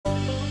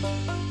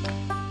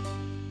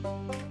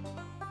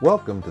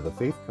Welcome to the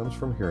Faith Comes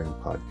From Hearing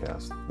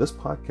podcast. This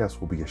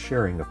podcast will be a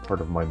sharing of part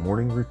of my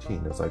morning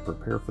routine as I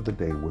prepare for the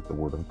day with the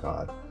Word of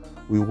God.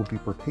 We will be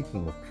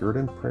partaking of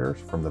Puritan prayers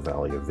from the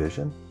Valley of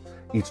Vision,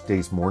 each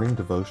day's morning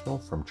devotional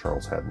from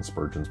Charles Haddon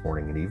Spurgeon's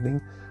Morning and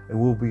Evening,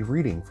 and we'll be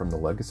reading from the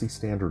Legacy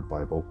Standard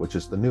Bible, which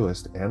is the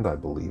newest and, I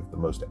believe, the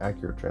most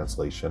accurate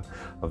translation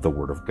of the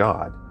Word of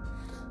God.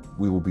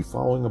 We will be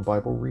following a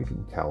Bible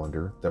reading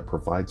calendar that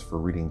provides for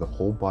reading the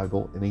whole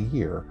Bible in a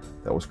year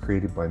that was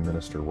created by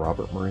Minister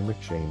Robert Murray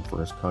McShane for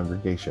his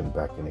congregation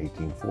back in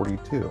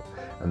 1842,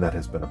 and that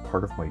has been a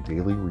part of my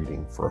daily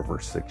reading for over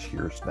 6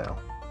 years now.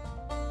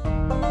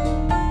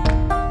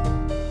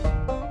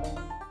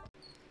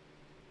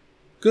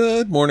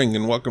 Good morning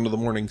and welcome to the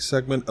morning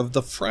segment of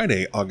the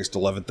Friday, August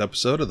 11th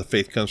episode of the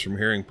Faith Comes From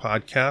Hearing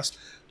podcast.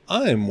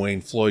 I'm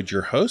Wayne Floyd,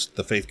 your host.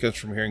 The Faith Comes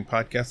From Hearing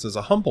podcast is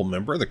a humble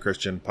member of the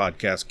Christian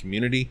podcast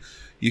community.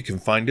 You can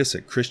find us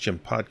at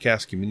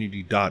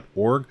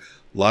christianpodcastcommunity.org.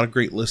 A lot of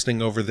great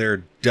listening over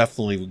there.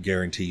 Definitely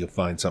guarantee you'll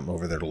find something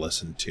over there to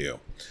listen to.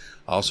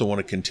 I also want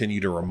to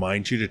continue to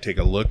remind you to take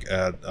a look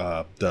at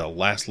the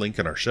last link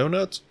in our show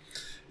notes.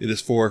 It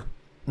is for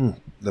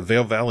the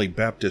Vail Valley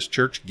Baptist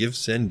Church Give,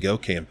 Send, Go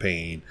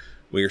campaign.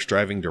 We are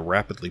striving to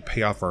rapidly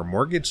pay off our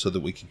mortgage so that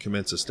we can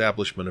commence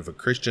establishment of a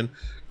Christian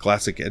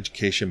classic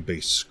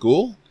education-based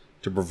school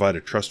to provide a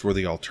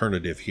trustworthy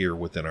alternative here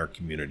within our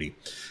community.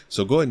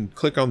 So go ahead and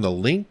click on the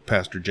link.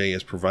 Pastor Jay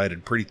has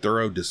provided pretty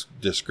thorough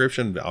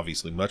description,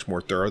 obviously much more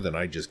thorough than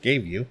I just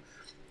gave you,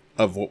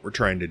 of what we're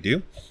trying to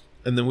do.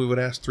 And then we would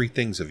ask three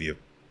things of you.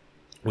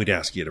 We'd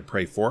ask you to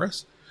pray for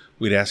us.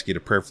 We'd ask you to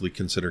prayerfully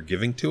consider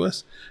giving to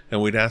us.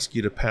 And we'd ask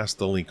you to pass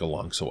the link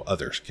along so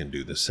others can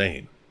do the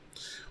same.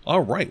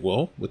 All right,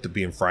 well, with it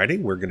being Friday,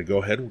 we're going to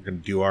go ahead, we're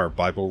going to do our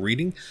Bible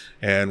reading,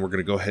 and we're going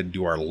to go ahead and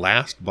do our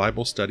last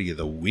Bible study of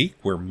the week.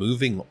 We're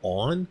moving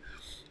on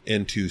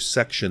into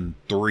section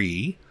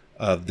 3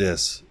 of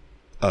this,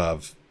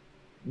 of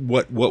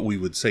what we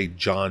would say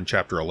John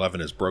chapter 11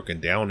 is broken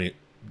down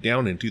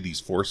into these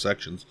 4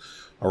 sections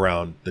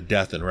around the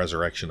death and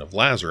resurrection of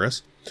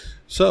Lazarus.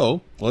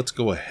 So let's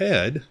go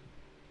ahead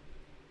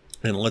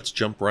and let's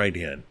jump right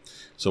in.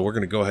 So we're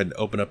going to go ahead and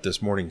open up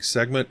this morning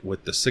segment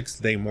with the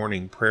 6th day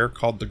morning prayer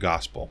called the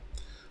Gospel.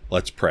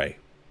 Let's pray.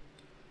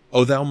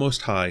 O thou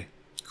most high,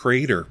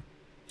 creator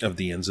of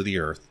the ends of the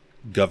earth,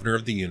 governor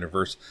of the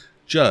universe,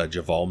 judge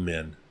of all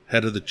men,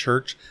 head of the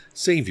church,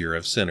 savior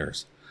of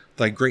sinners.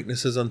 Thy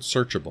greatness is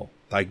unsearchable,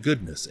 thy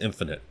goodness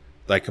infinite,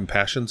 thy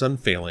compassions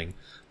unfailing,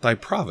 thy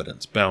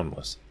providence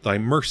boundless, thy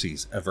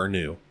mercies ever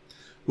new.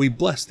 We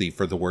bless thee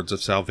for the words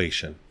of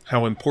salvation.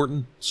 How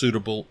important,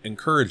 suitable,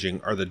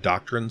 encouraging are the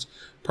doctrines,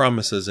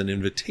 promises, and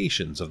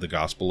invitations of the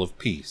gospel of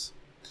peace.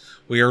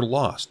 We are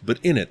lost, but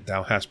in it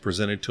thou hast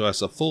presented to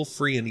us a full,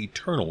 free, and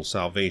eternal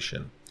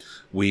salvation.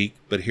 Weak,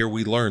 but here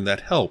we learn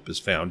that help is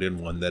found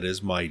in one that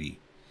is mighty.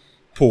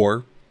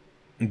 Poor,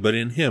 but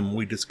in him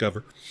we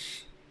discover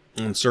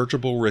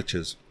unsearchable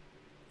riches.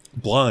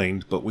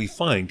 Blind, but we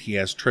find he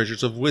has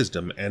treasures of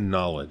wisdom and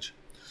knowledge.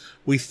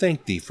 We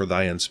thank thee for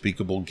thy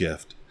unspeakable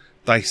gift.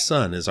 Thy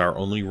Son is our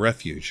only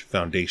refuge,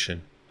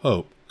 foundation,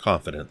 hope,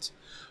 confidence.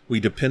 We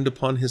depend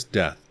upon his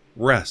death,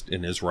 rest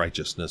in his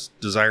righteousness,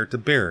 desire to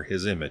bear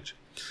his image.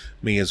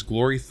 May his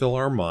glory fill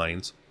our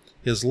minds,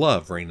 his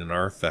love reign in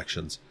our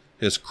affections,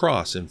 his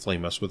cross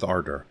inflame us with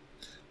ardor.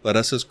 Let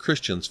us as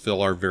Christians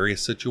fill our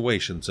various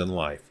situations in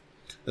life,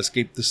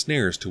 escape the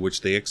snares to which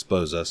they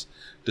expose us,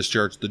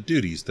 discharge the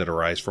duties that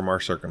arise from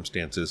our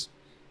circumstances,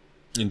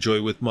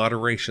 enjoy with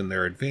moderation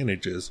their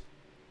advantages,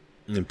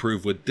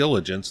 improve with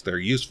diligence their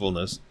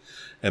usefulness,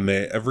 and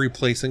may every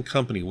place and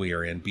company we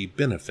are in be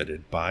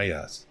benefited by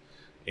us.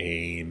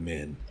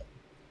 Amen.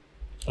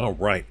 All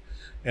right.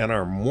 And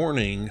our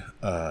morning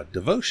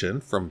devotion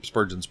from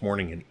Spurgeon's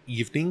Morning and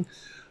Evening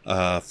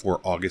for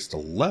August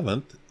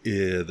 11th,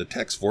 the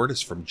text for it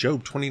is from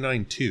Job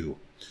 29:2.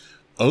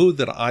 Oh,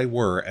 that I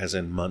were as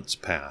in months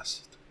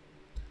past.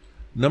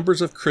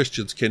 Numbers of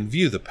Christians can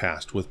view the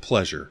past with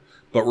pleasure,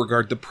 but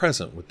regard the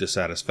present with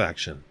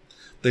dissatisfaction.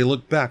 They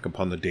look back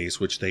upon the days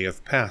which they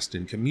have passed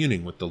in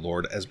communing with the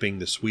Lord as being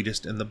the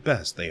sweetest and the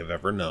best they have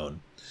ever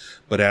known.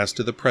 But as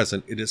to the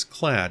present, it is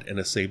clad in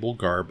a sable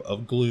garb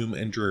of gloom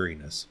and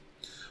dreariness.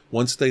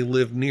 Once they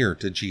lived near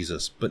to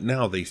Jesus, but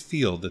now they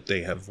feel that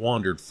they have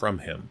wandered from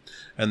him,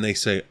 and they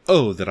say,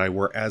 "Oh, that I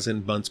were as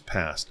in months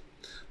past."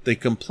 They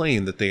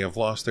complain that they have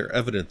lost their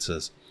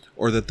evidences,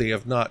 or that they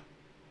have not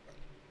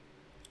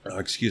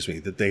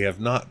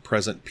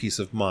present peace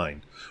of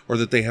mind, or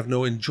that they have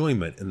no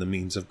enjoyment in the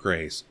means of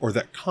grace, or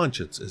that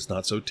conscience is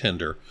not so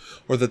tender,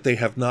 or that they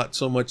have not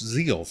so much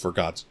zeal for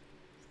God's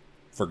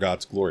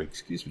glory.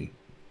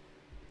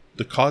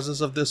 The causes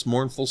of this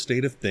mournful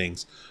state of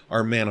things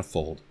are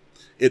manifold.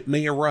 It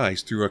may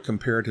arise through a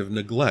comparative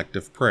neglect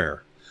of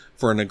prayer,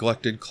 for a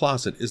neglected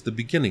closet is the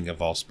beginning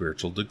of all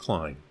spiritual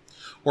decline.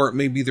 Or it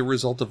may be the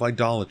result of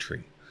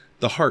idolatry.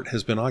 The heart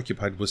has been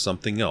occupied with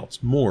something else,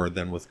 more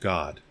than with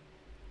God.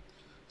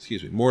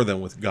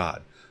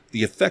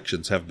 The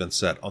affections have been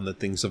set on the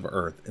things of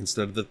earth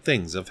instead of the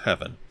things of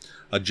heaven.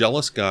 A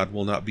jealous God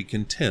will not be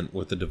content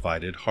with a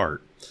divided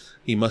heart.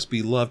 He must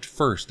be loved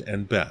first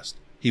and best.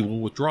 He will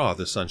withdraw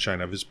the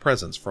sunshine of his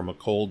presence from a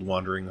cold,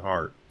 wandering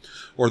heart.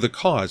 Or the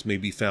cause may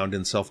be found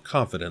in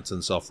self-confidence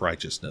and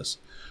self-righteousness.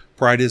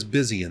 Pride is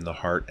busy in the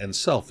heart, and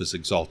self is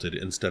exalted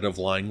instead of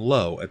lying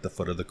low at the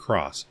foot of the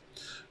cross.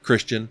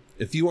 Christian,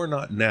 if you are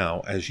not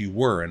now as you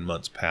were in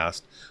months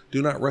past,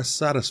 do not rest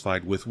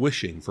satisfied with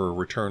wishing for a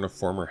return of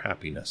former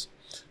happiness,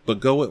 but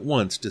go at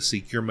once to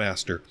seek your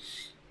Master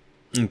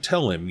and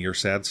tell him your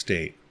sad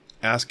state.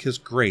 Ask his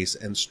grace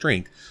and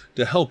strength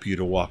to help you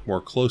to walk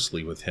more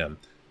closely with him.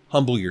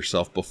 Humble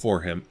yourself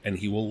before him, and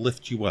he will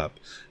lift you up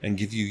and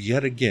give you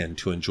yet again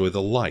to enjoy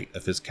the light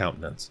of his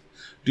countenance.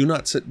 Do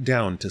not sit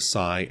down to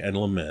sigh and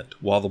lament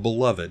while the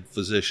beloved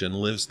physician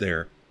lives,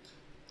 there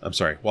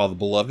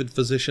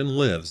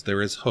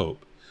is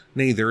hope.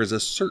 Nay, there is a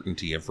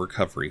certainty of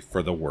recovery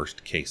for the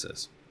worst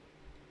cases.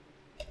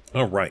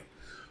 All right.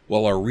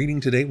 Well, our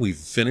reading today, we've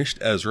finished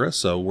Ezra,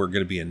 so we're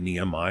going to be in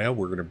Nehemiah.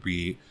 We're going to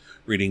be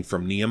reading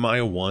from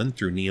Nehemiah 1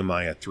 through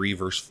Nehemiah 3,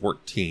 verse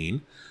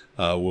 14.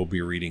 We'll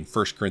be reading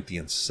 1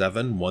 Corinthians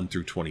 7, 1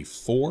 through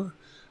 24,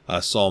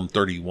 Psalm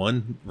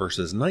 31,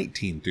 verses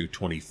 19 through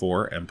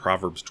 24, and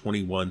Proverbs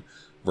 21,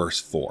 verse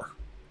 4.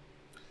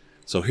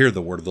 So hear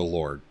the word of the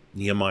Lord.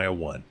 Nehemiah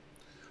 1.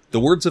 The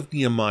words of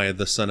Nehemiah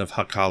the son of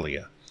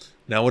Hakaliah.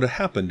 Now it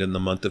happened in the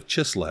month of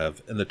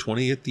Chislev, in the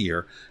 20th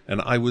year,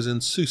 and I was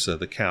in Susa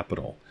the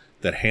capital,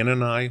 that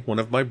Hanani, one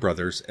of my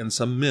brothers, and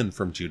some men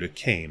from Judah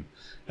came,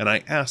 and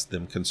I asked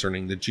them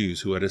concerning the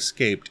Jews who had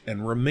escaped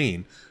and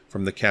remained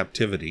from the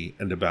captivity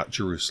and about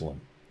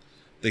Jerusalem.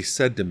 They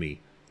said to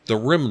me, the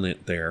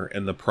remnant there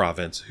in the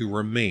province who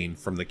remain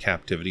from the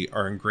captivity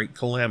are in great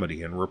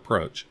calamity and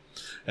reproach,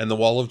 and the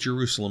wall of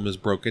Jerusalem is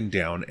broken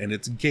down, and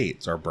its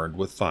gates are burned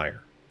with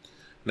fire.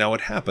 Now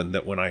it happened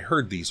that when I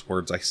heard these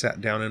words, I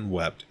sat down and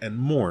wept and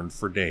mourned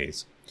for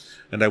days,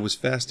 and I was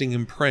fasting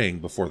and praying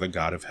before the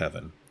God of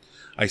heaven.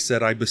 I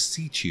said, I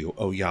beseech you,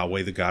 O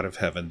Yahweh, the God of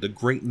heaven, the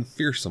great and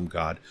fearsome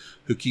God,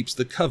 who keeps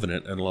the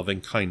covenant and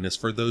loving kindness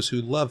for those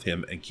who love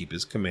him and keep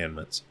his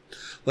commandments.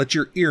 Let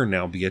your ear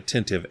now be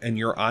attentive, and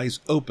your eyes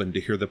open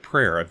to hear the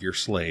prayer of your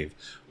slave,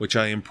 which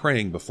I am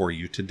praying before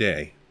you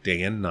today,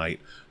 day and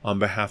night, on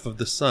behalf of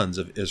the sons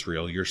of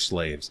Israel, your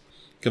slaves,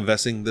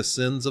 confessing the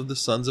sins of the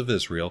sons of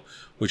Israel,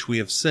 which we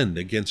have sinned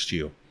against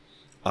you.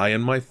 I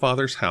and my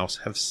father's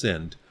house have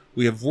sinned.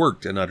 We have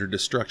worked in utter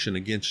destruction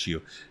against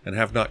you, and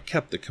have not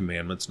kept the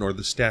commandments, nor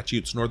the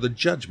statutes, nor the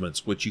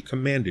judgments which you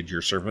commanded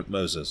your servant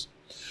Moses.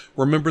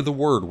 Remember the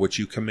word which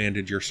you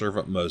commanded your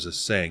servant Moses,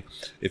 saying,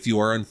 if you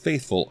are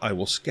unfaithful, I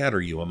will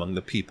scatter you among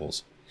the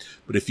peoples.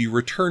 But if you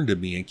return to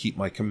me and keep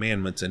my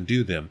commandments and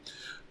do them,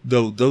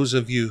 though those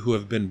of you who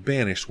have been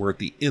banished were at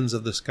the ends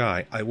of the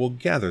sky, I will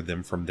gather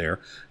them from there,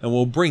 and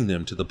will bring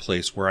them to the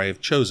place where I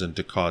have chosen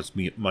to cause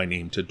my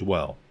name to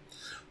dwell.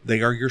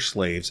 They are your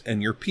slaves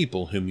and your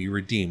people whom you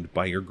redeemed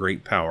by your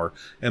great power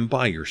and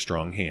by your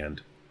strong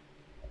hand.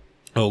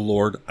 O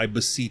Lord, I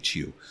beseech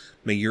you,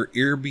 may your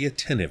ear be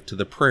attentive to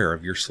the prayer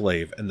of your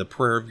slave and the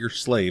prayer of your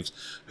slaves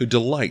who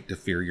delight to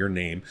fear your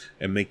name,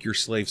 and make your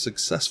slave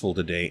successful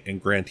today,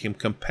 and grant him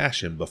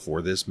compassion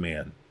before this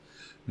man.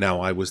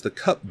 Now I was the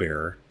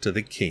cupbearer to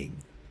the king.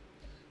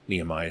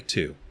 Nehemiah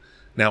 2.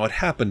 Now it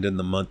happened in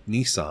the month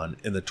Nisan,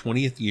 in the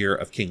 20th year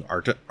of King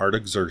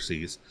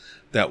Artaxerxes,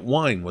 that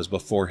wine was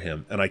before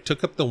him, and I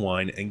took up the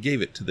wine and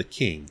gave it to the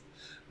king.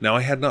 Now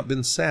I had not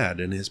been sad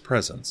in his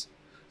presence.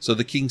 So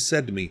the king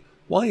said to me,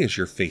 why is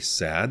your face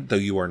sad, though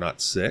you are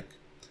not sick?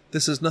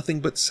 This is nothing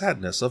but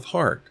sadness of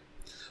heart.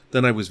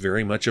 Then I was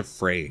very much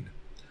afraid.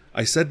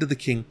 I said to the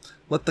king,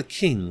 let the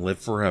king live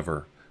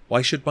forever.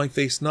 Why should my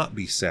face not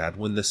be sad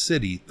when the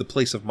city, the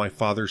place of my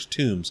father's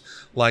tombs,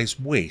 lies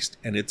waste,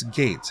 and its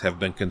gates have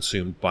been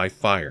consumed by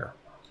fire?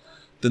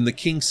 Then the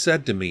king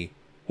said to me,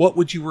 what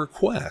would you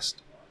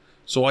request?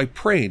 So I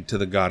prayed to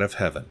the God of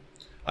heaven.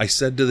 I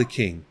said to the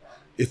king,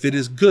 if it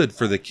is good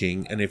for the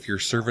king, and if your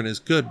servant is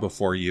good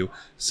before you,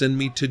 send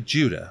me to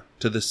Judah,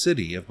 to the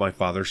city of my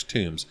father's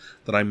tombs,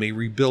 that I may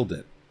rebuild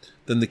it.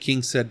 Then the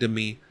king said to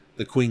me,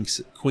 the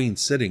queen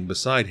sitting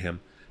beside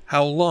him,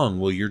 how long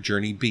will your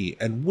journey be,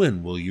 and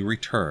when will you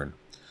return?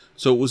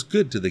 So it was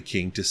good to the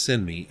king to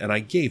send me, and I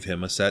gave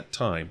him a set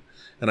time.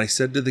 And I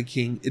said to the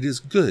king, it is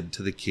good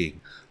to the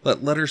king.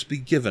 Let letters be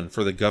given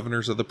for the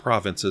governors of the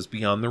provinces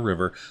beyond the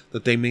river,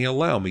 that they may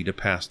allow me to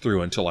pass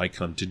through until I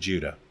come to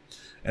Judah.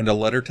 And a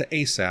letter to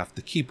Asaph,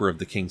 the keeper of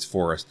the king's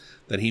forest,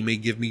 that he may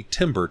give me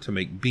timber to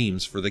make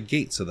beams for the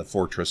gates of the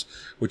fortress,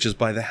 which is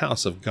by the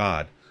house of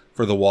God,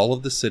 for the wall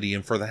of the city,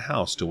 and for the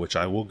house to which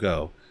I will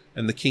go.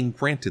 And the king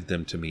granted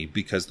them to me,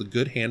 because the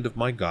good hand of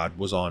my God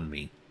was on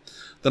me.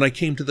 Then I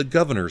came to the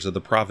governors of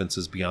the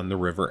provinces beyond the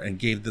river, and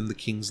gave them the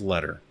king's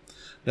letter.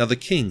 Now the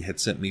king had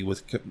sent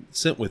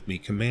with me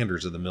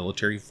commanders of the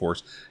military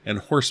force and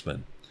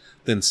horsemen.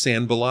 Then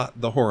Sanballat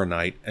the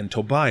Horonite and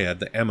Tobiah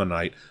the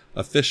Ammonite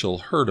official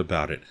heard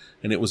about it,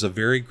 and it was a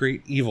very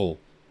great evil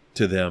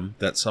to them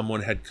that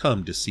someone had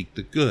come to seek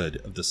the good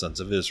of the sons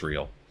of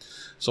Israel.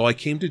 So I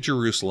came to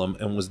Jerusalem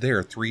and was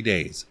there 3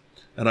 days.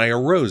 And I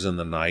arose in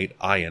the night,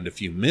 I and a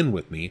few men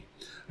with me.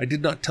 I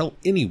did not tell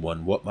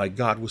anyone what my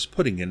God was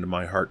putting into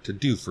my heart to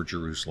do for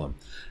Jerusalem,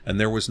 and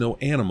there was no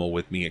animal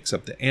with me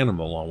except the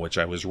animal on which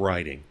I was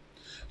riding.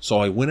 So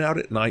I went out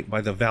at night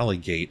by the valley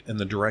gate in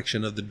the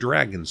direction of the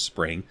Dragon's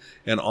Spring,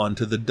 and on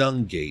to the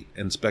Dung Gate,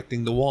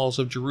 inspecting the walls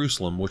of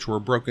Jerusalem which were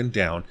broken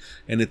down,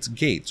 and its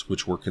gates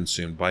which were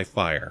consumed by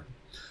fire.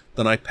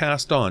 Then I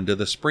passed on to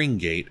the Spring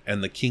Gate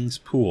and the King's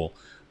Pool,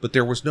 but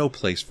there was no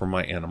place for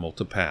my animal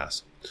to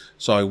pass.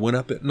 So I went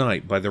up at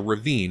night by the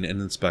ravine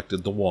and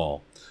inspected the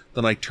wall.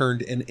 Then I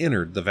turned and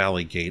entered the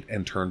valley gate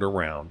and turned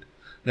around.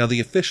 Now the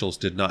officials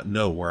did not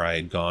know where I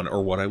had gone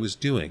or what I was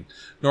doing,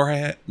 nor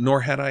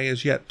had I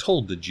as yet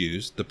told the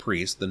Jews, the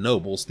priests, the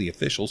nobles, the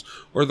officials,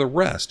 or the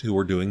rest who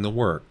were doing the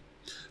work.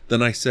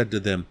 Then I said to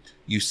them,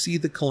 "You see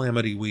the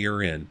calamity we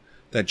are in,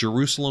 that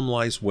Jerusalem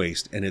lies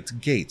waste and its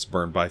gates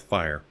burned by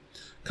fire.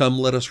 Come,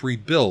 let us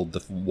rebuild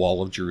the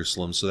wall of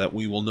Jerusalem so that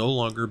we will no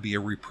longer be a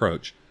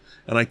reproach."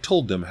 And I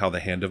told them how the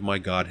hand of my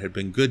God had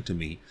been good to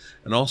me,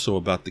 and also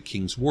about the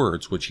king's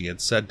words which he had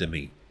said to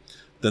me.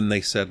 Then they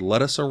said,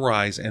 "Let us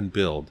arise and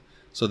build."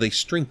 So they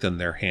strengthened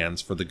their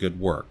hands for the good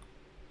work.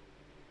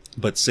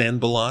 But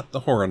Sanballat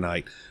the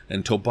Horonite,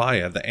 and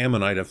Tobiah the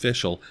Ammonite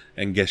official,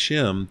 and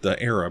Geshem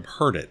the Arab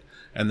heard it,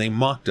 and they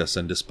mocked us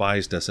and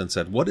despised us, and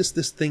said, "What is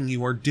this thing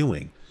you are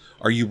doing?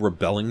 Are you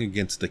rebelling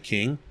against the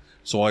king?"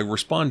 So I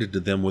responded to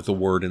them with a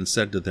word and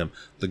said to them,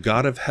 "The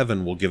God of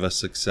heaven will give us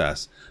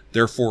success.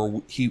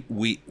 Therefore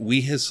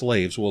we his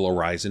slaves will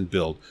arise and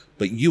build,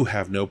 but you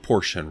have no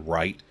portion,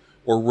 right,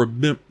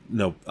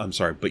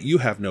 but you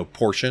have no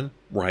portion,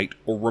 right,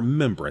 or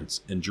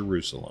remembrance in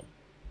Jerusalem."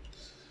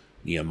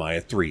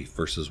 Nehemiah 3,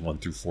 verses 1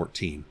 through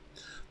 14.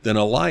 Then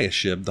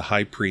Eliashib the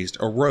high priest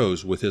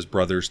arose with his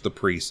brothers the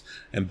priests,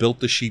 and built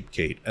the sheep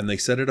gate, and they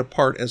set it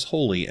apart as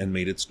holy, and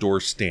made its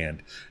doors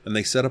stand. And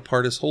they set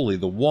apart as holy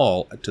the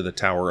wall to the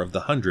Tower of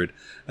the 100,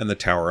 and the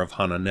Tower of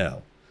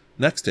Hananel.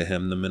 Next to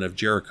him the men of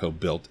Jericho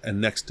built,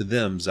 and next to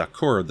them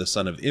Zaccur the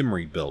son of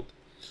Imri built.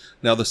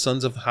 Now the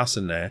sons of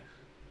Hassenaah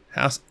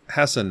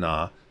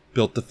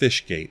built the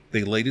fish gate.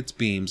 They laid its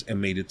beams and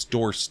made its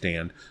doors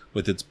stand,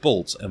 with its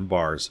bolts and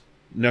bars.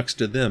 Next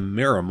to them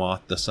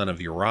Meremoth the son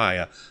of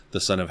Uriah the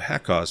son of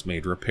Hakkoz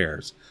made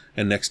repairs.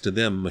 And next to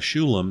them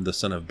Meshullam the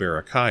son of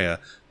Berechiah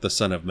the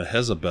son of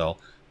Mehezabel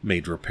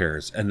made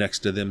repairs. And next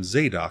to them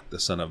Zadok the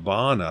son of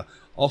Baana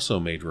also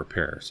made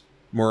repairs.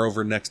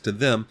 Moreover, next to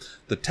them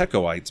the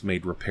Tekoites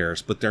made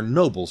repairs, but their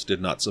nobles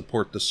did not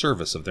support the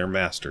service of their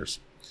masters.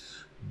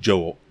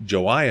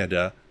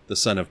 Joiada the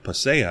son of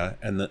Paseah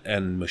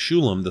and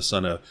Meshullam the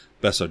son of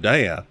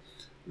Besodiah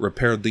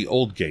repaired the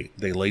old gate.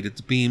 They laid its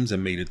beams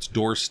and made its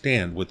doors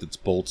stand with its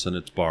bolts and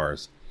its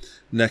bars.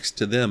 Next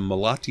to them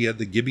Melatiah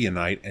the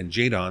Gibeonite and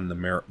Jadon the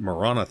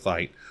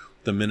Meronothite,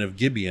 the men of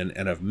Gibeon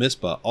and of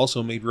Mizpah,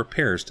 also made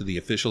repairs to the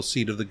official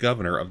seat of the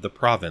governor of the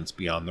province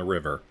beyond the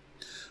river.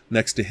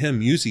 Next to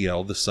him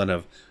Uziel the son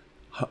of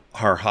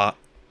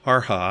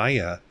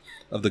Harhaiah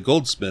of the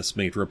goldsmiths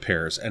made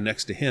repairs, and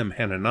next to him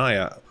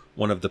Hananiah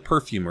one of the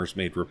perfumers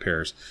made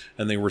repairs,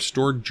 and they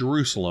restored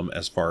Jerusalem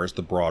as far as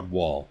the broad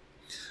wall.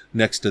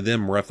 Next to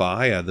them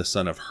Rephaiah the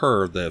son of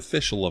Hur, the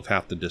official of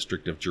half the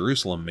district of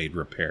Jerusalem, made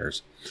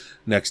repairs.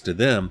 Next to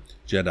them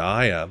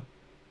Jedaiah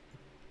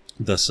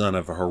the son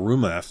of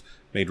Harumaph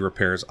made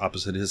repairs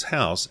opposite his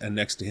house, and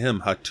next to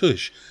him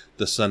Hattush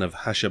the son of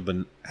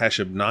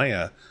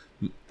Hashabneiah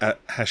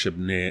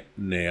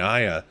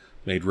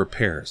made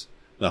repairs.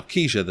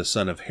 Malchijah the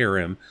son of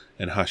Harim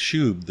and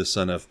Hashub the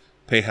son of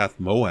Pahath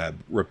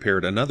Moab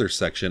repaired another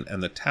section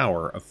and the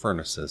tower of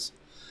furnaces.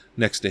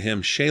 Next to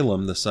him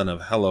Shalem the son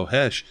of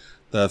Halohesh,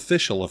 the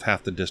official of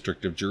half the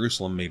district of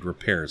Jerusalem, made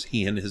repairs,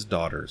 he and his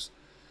daughters.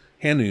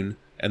 Hanun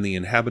and the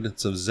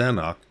inhabitants of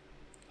Zanoah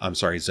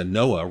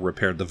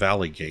repaired the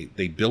valley gate.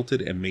 They built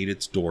it and made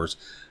its doors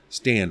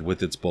stand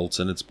with its bolts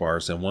and its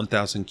bars, and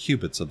 1,000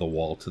 cubits of the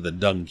wall to the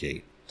dung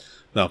gate.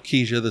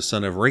 Malchijah the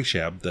son of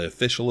Rashab, the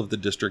official of the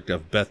district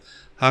of Beth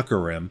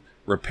Hakerem,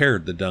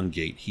 repaired the dung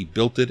gate. He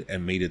built it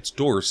and made its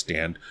doors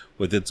stand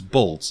with its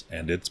bolts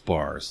and its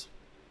bars.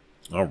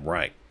 All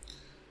right.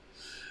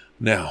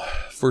 Now,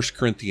 1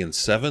 Corinthians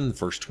 7,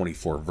 verse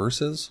 24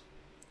 verses.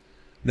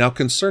 Now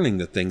concerning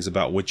the things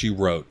about which you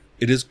wrote,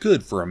 it is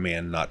good for a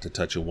man not to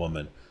touch a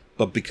woman,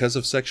 but because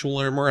of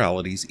sexual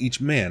immoralities,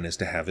 each man is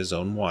to have his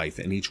own wife,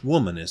 and each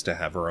woman is to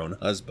have her own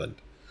husband.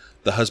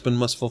 The husband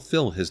must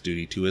fulfill his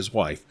duty to his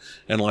wife,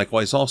 and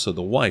likewise also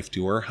the wife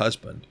to her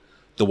husband.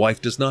 The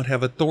wife does not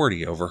have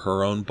authority over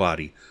her own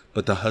body,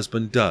 but the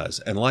husband does,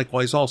 and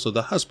likewise also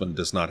the husband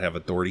does not have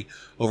authority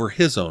over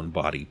his own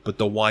body, but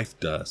the wife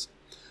does.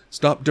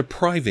 Stop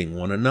depriving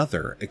one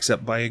another,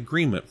 except by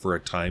agreement for a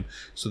time,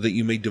 so that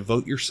you may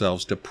devote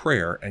yourselves to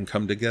prayer and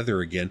come together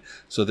again,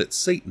 so that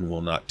Satan will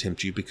not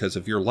tempt you because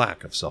of your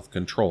lack of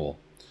self-control.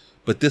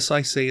 But this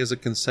I say as a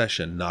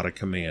concession, not a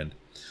command.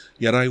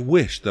 Yet I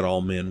wish that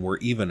all men were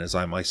even as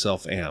I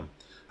myself am.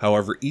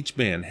 However, each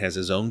man has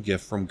his own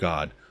gift from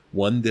God,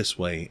 one this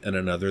way and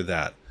another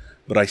that.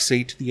 But I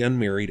say to the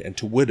unmarried and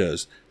to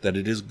widows that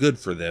it is good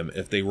for them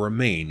if they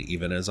remain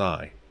even as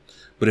I.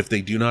 But if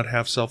they do not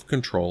have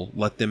self-control,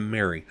 let them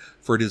marry,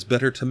 for it is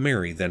better to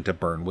marry than to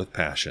burn with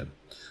passion.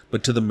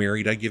 But to the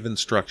married I give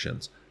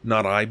instructions,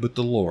 not I but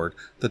the Lord,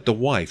 that the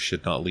wife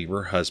should not leave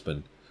her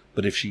husband.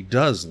 But if she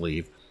does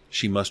leave,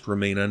 she must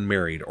remain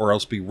unmarried, or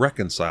else be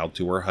reconciled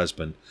to her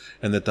husband,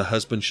 and that the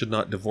husband should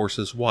not divorce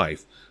his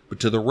wife. But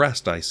to the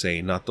rest I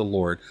say, not the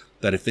Lord,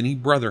 that if any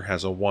brother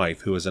has a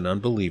wife who is an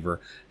unbeliever,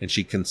 and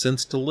she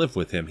consents to live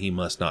with him, he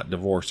must not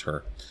divorce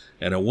her.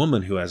 And a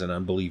woman who has an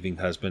unbelieving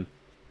husband...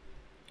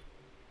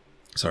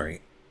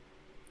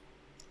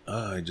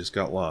 I just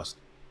got lost.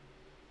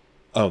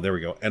 Oh, there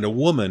we go. And a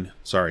woman,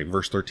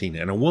 verse 13,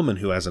 and a woman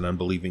who has an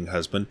unbelieving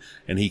husband,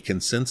 and he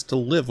consents to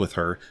live with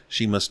her,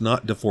 she must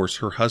not divorce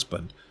her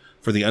husband.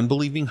 For the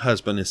unbelieving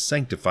husband is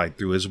sanctified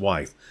through his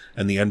wife,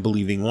 and the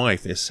unbelieving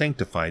wife is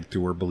sanctified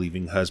through her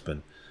believing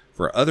husband.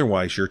 For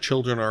otherwise your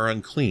children are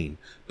unclean,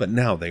 but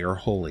now they are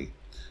holy.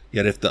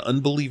 Yet if the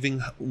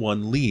unbelieving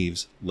one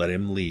leaves, let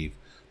him leave.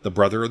 The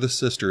brother or the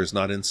sister is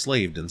not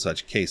enslaved in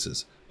such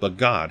cases, but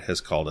God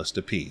has called us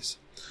to peace.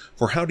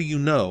 For how do you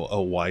know,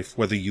 O wife,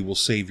 whether you will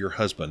save your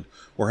husband?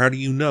 Or how do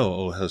you know,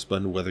 O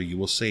husband, whether you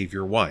will save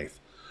your wife?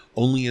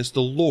 Only as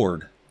the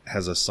Lord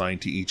has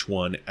assigned to each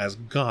one, as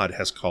God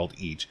has called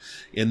each,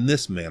 in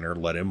this manner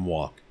let him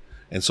walk.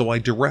 And so I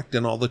direct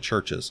in all the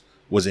churches.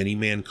 Was any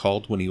man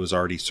called when he was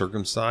already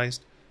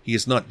circumcised? He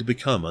is not to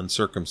become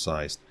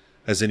uncircumcised.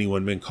 Has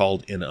anyone been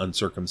called in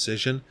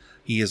uncircumcision?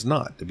 He is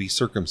not to be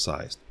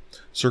circumcised.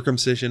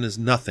 Circumcision is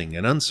nothing,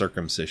 and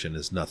uncircumcision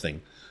is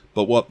nothing.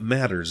 But what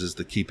matters is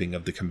the keeping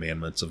of the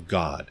commandments of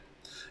God.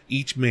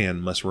 Each man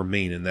must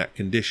remain in that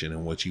condition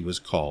in which he was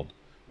called.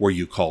 Were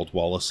you called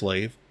while a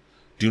slave?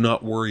 Do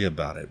not worry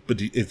about it,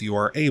 but if you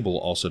are able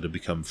also to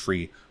become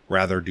free,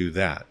 rather do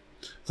that.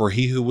 For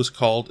he who was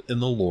called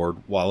in the Lord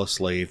while a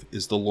slave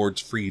is the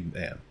Lord's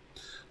freedman.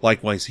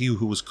 Likewise, he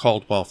who was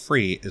called while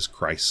free is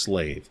Christ's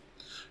slave.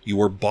 You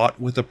were bought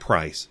with a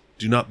price.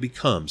 Do not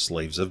become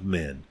slaves of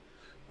men.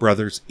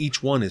 Brothers,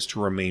 each one is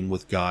to remain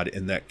with God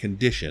in that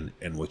condition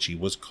in which he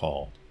was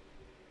called.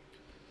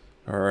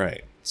 All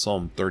right,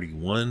 Psalm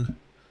 31,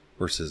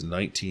 verses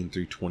 19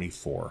 through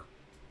 24.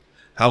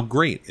 How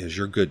great is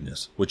your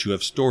goodness, which you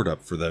have stored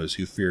up for those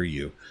who fear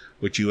you,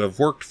 which you have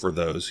worked for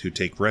those who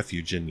take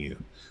refuge in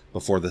you,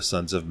 before the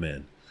sons of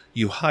men.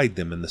 You hide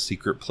them in the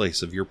secret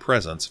place of your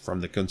presence from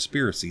the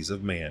conspiracies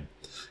of man.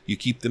 You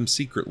keep them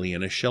secretly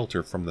in a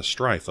shelter from the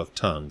strife of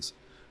tongues.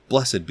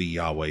 Blessed be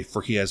Yahweh,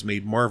 for he has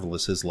made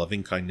marvelous his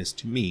loving kindness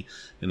to me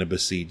in a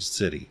besieged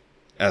city.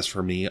 As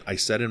for me, I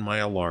said in my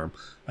alarm,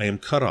 I am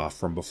cut off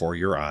from before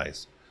your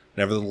eyes.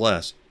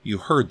 Nevertheless, you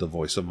heard the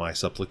voice of my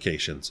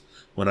supplications,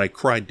 when I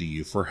cried to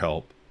you for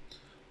help.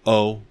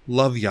 Oh,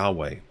 love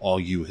Yahweh, all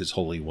you his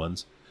holy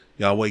ones.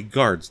 Yahweh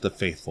guards the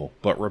faithful,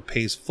 but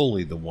repays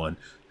fully the one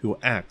who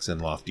acts in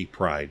lofty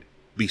pride.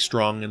 Be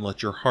strong and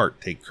let your heart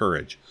take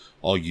courage,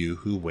 all you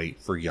who wait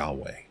for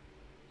Yahweh.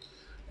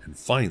 And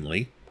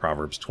finally,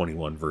 Proverbs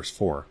 21, verse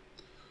 4.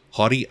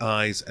 Haughty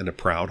eyes and a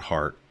proud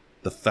heart,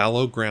 the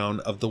fallow ground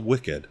of the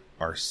wicked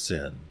are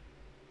sin.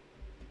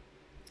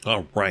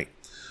 All right.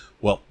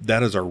 Well,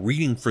 that is our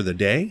reading for the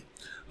day.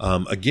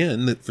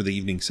 Again, for the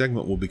evening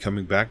segment, we'll be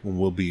coming back and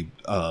we'll be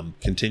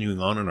continuing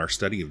on in our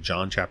study of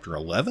John chapter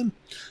 11.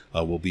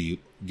 We'll be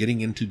getting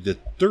into the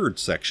third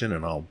section,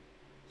 and I'll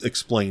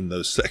explain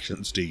those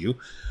sections to you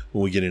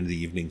when we get into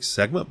the evening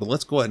segment. But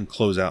let's go ahead and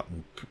close out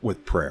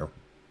with prayer.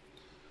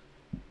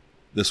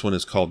 This one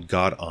is called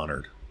God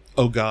Honored.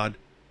 O God,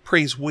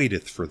 praise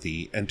waiteth for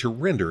thee, and to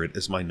render it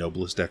is my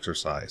noblest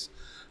exercise.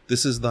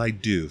 This is thy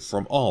due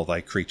from all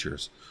thy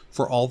creatures,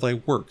 for all thy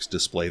works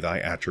display thy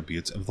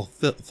attributes and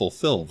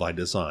fulfill thy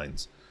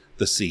designs.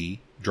 The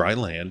sea, dry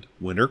land,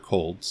 winter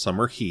cold,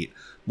 summer heat,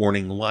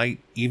 morning light,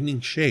 evening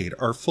shade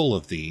are full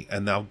of thee,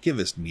 and thou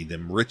givest me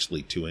them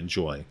richly to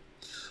enjoy.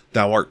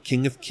 Thou art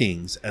King of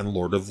kings and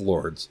Lord of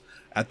lords.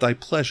 At thy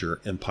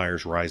pleasure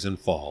empires rise and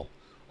fall.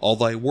 All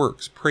thy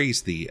works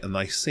praise thee, and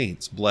thy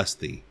saints bless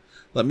thee.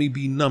 Let me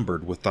be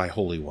numbered with thy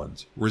holy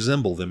ones,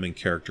 resemble them in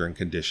character and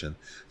condition,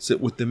 sit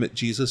with them at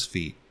Jesus'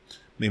 feet.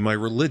 May my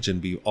religion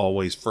be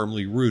always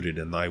firmly rooted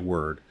in thy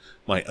word,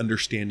 my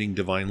understanding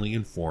divinely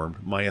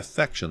informed, my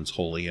affections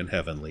holy and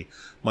heavenly,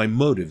 my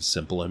motives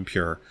simple and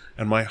pure,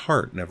 and my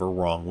heart never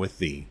wrong with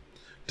thee.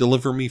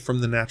 Deliver me from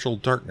the natural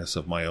darkness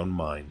of my own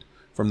mind,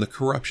 from the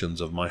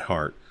corruptions of my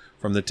heart,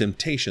 from the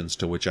temptations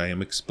to which I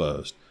am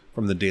exposed,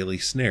 from the daily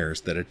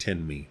snares that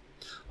attend me.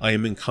 I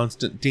am in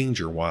constant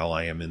danger while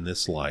I am in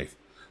this life.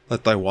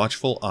 Let thy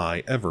watchful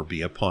eye ever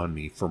be upon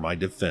me for my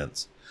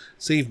defense.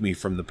 Save me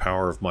from the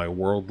power of my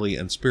worldly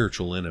and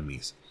spiritual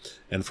enemies,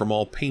 and from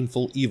all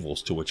painful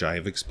evils to which I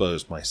have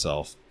exposed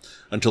myself.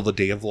 Until the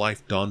day of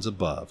life dawns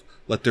above,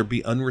 let there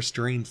be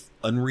unrestrained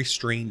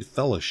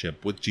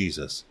fellowship with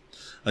Jesus.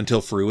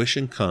 Until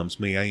fruition comes,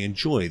 may I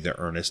enjoy the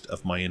earnest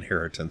of my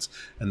inheritance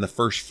and the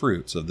first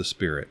fruits of the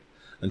Spirit.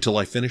 Until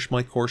I finish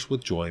my course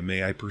with joy,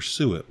 may I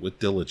pursue it with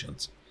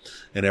diligence.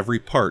 and every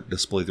part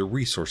display the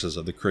resources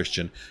of the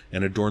Christian,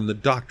 and adorn the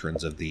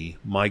doctrines of thee,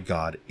 my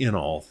God, in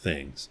all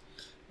things.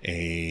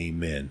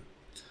 Amen.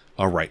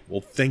 All right.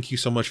 Well, thank you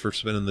so much for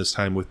spending this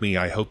time with me.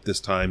 I hope this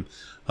time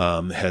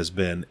has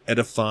been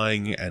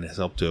edifying and has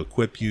helped to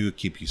equip you,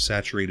 keep you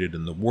saturated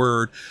in the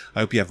Word.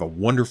 I hope you have a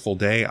wonderful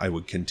day. I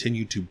would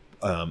continue to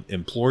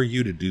implore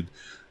you to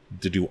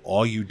do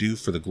all you do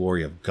for the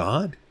glory of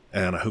God,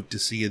 and I hope to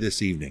see you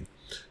this evening.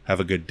 Have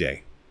a good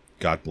day.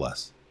 God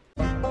bless.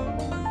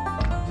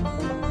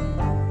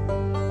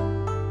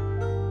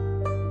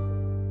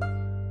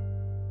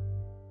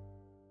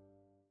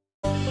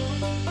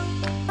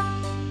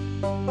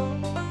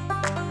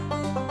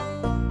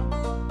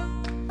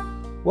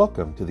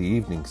 Welcome to the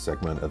evening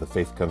segment of the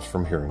Faith Comes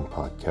From Hearing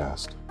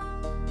podcast.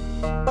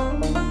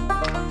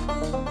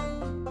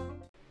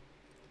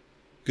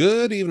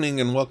 Good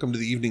evening and welcome to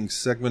the evening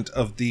segment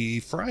of the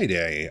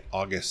Friday,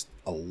 August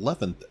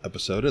 11th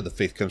episode of the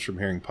Faith Comes From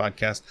Hearing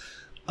podcast.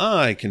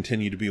 I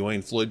continue to be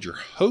Wayne Floyd, your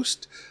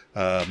host.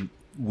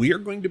 We are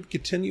going to be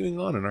continuing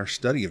on in our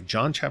study of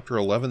John chapter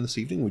 11 this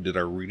evening. We did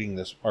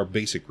our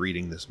basic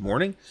reading this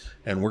morning,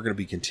 and we're going to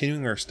be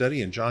continuing our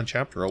study in John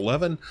chapter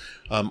 11.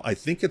 I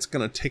think it's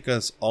going to take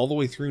us all the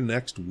way through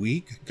next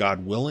week,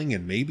 God willing,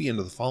 and maybe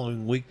into the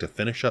following week to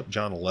finish up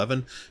John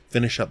 11,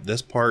 finish up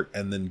this part,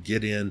 and then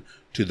get in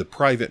to the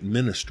private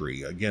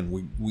ministry. Again,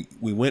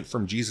 we went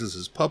from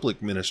Jesus's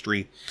public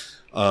ministry,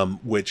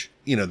 which,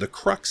 the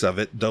crux of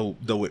it, though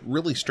it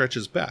really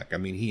stretches back. I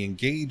mean, he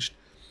engaged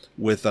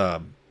with,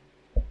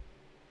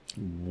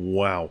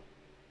 wow,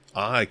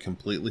 I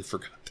completely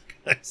forgot the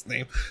guy's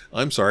name.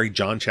 I'm sorry,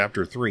 John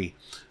chapter 3,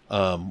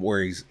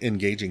 where he's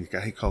engaging the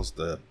guy he calls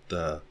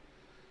the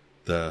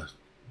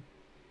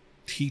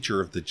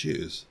teacher of the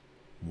Jews.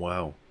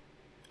 Wow.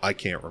 I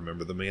can't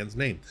remember the man's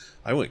name.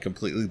 I went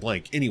completely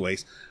blank.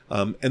 Anyways,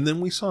 and then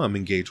we saw him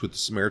engage with the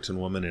Samaritan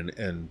woman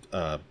in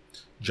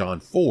John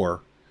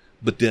 4,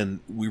 but then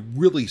we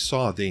really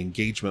saw the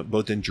engagement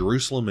both in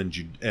Jerusalem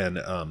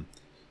and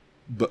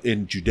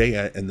in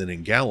Judea and then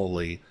in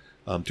Galilee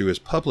through his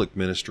public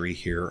ministry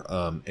here,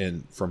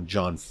 and from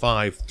John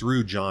 5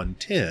 through John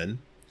 10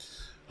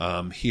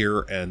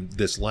 here, and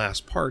this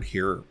last part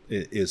here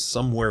is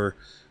somewhere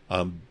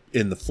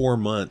in the 4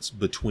 months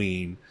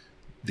between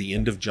the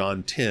end of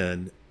John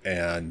 10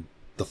 and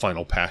the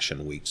final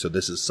Passion Week. So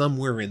this is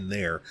somewhere in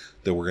there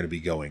that we're going to be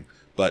going.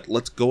 But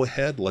let's go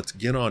ahead. Let's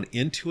get on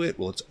into it.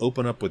 Let's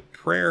open up with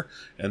prayer.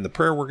 And the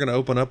prayer we're going to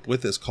open up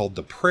with is called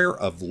the Prayer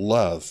of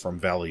Love from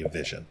Valley of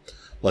Vision.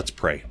 Let's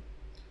pray.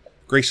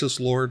 Gracious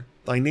Lord,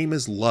 thy name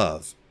is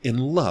love. In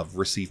love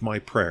receive my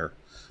prayer.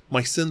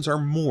 My sins are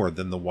more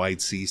than the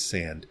wide sea's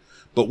sand.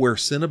 But where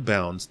sin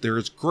abounds, there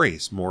is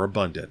grace more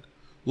abundant.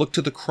 Look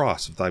to the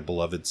cross of thy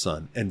beloved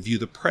Son, and view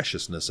the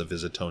preciousness of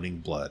his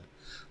atoning blood.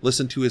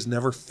 Listen to his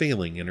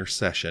never-failing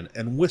intercession,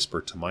 and whisper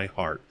to my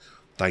heart,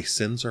 thy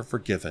sins are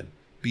forgiven.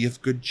 Be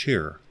of good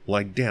cheer.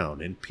 Lie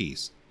down in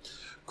peace.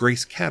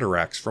 Grace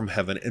cataracts from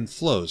heaven and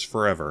flows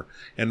forever,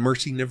 and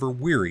mercy never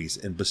wearies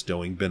in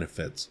bestowing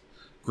benefits.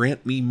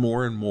 Grant me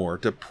more and more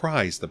to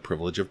prize the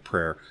privilege of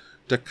prayer,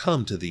 to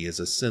come to thee as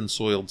a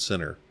sin-soiled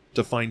sinner,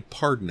 to find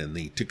pardon in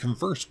thee, to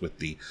converse with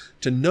thee,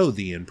 to know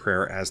thee in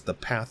prayer as the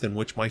path in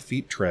which my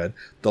feet tread,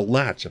 the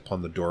latch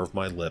upon the door of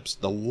my lips,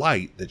 the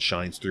light that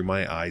shines through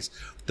my eyes,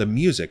 the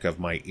music of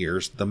my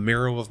ears, the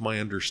marrow of my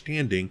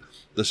understanding,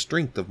 the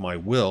strength of my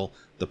will,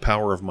 the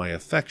power of my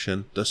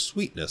affection, the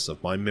sweetness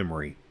of my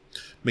memory.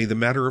 May the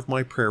matter of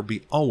my prayer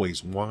be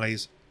always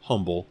wise,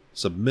 humble,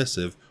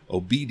 submissive,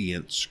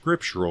 obedient,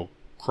 scriptural,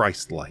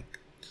 Christ-like.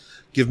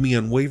 Give me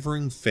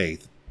unwavering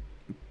faith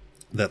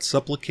that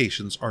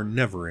supplications are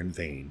never in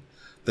vain,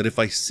 that if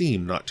I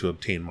seem not to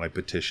obtain my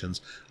petitions,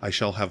 I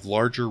shall have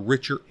larger,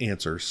 richer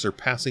answers,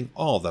 surpassing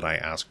all that I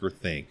ask or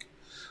think.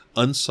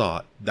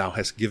 Unsought, thou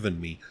hast given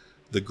me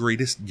the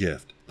greatest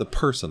gift, the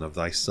person of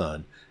thy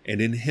Son,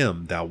 and in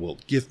him thou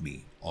wilt give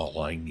me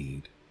all I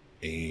need.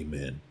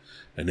 Amen.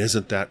 And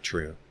isn't that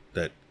true,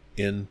 that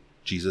in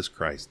Jesus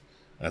Christ,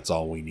 that's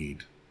all we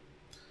need?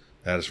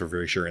 That is for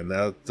very sure. And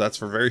that's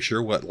for very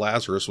sure what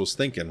Lazarus was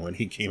thinking when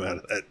he came out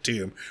of that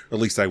tomb. Or at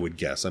least I would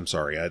guess. I'm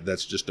sorry.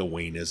 That's just a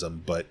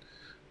Wayneism.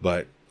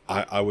 But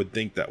I would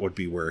think that would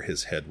be where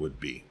his head would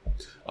be.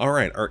 All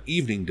right. Our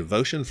evening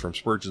devotion from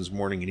Spurgeon's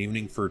Morning and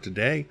Evening for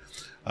today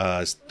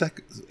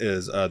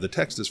the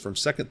text is from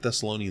 2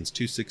 Thessalonians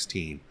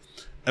 2:16.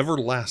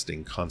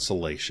 Everlasting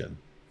consolation.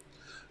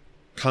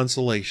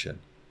 Consolation.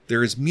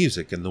 There is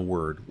music in the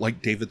word.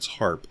 Like David's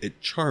harp,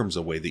 it charms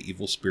away the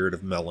evil spirit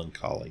of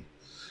melancholy.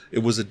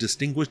 It was a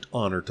distinguished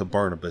honor to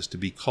Barnabas to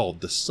be called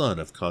the son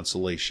of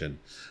consolation.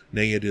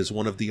 Nay, it is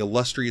one of the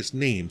illustrious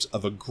names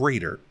of a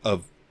greater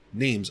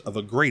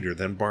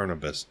than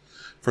Barnabas.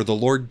 For the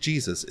Lord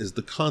Jesus is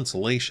the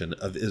consolation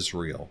of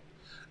Israel.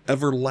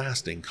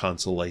 Everlasting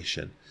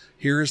consolation.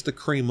 Here is the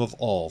cream of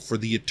all, for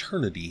the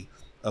eternity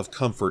of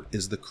comfort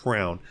is the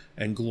crown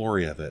and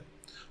glory of it.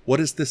 What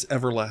is this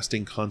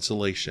everlasting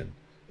consolation?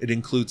 It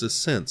includes a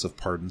sense of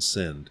pardoned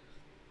sin,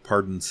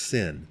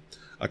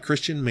 A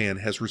Christian man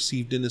has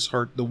received in his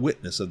heart the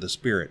witness of the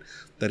Spirit,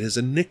 that his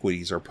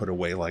iniquities are put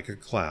away like a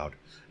cloud,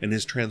 and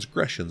his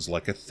transgressions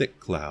like a thick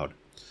cloud.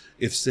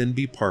 If sin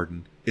be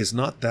pardoned, is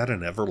not that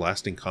an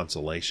everlasting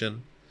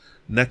consolation?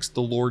 Next,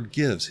 the Lord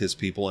gives his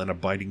people an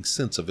abiding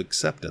sense of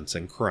acceptance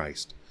in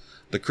Christ.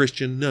 The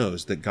Christian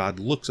knows that God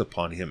looks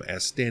upon him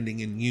as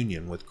standing in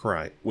union with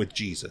Christ, with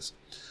Jesus.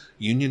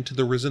 Union to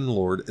the risen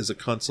Lord is a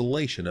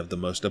consolation of the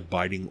most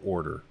abiding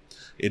order.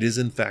 It is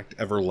in fact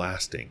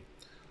everlasting.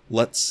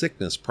 Let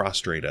sickness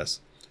prostrate us.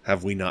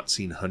 Have we not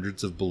seen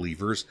hundreds of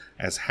believers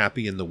as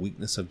happy in the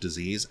weakness of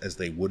disease as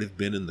they would have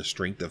been in the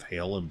strength of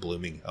hale and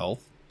blooming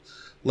health?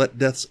 Let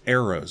death's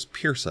arrows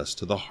pierce us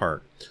to the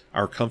heart.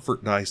 Our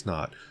comfort dies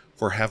not,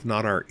 for have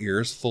not our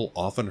ears full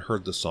often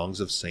heard the songs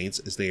of saints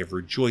as they have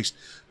rejoiced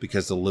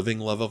because the living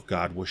love of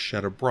God was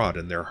shed abroad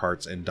in their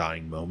hearts in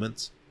dying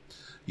moments?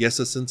 Yes,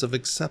 a sense of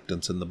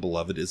acceptance in the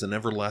beloved is an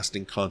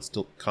everlasting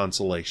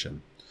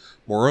consolation.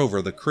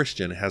 Moreover, the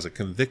Christian has a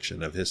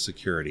conviction of his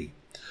security.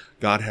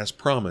 God has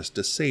promised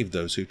to save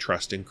those who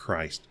trust in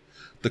Christ.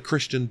 The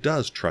Christian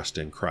does trust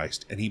in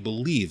Christ, and he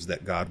believes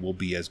that God will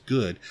be as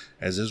good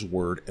as his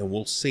word and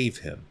will save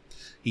him.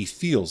 He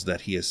feels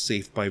that he is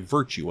safe by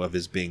virtue of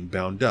his being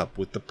bound up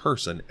with the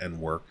person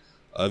and work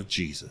of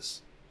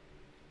Jesus.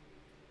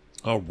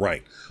 All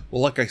right.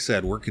 Well, like I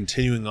said, we're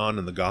continuing on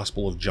in the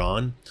Gospel of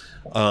John,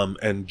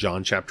 and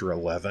John chapter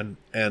 11,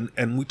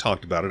 and we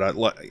talked about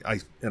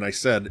it. I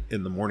said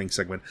in the morning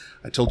segment,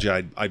 I told you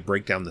I'd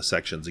break down the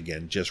sections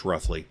again, just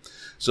roughly.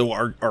 So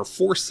our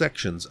four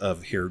sections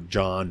of here,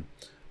 John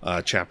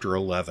chapter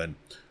 11,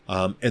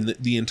 and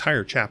the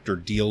entire chapter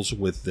deals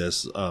with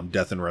this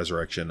death and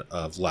resurrection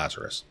of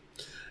Lazarus.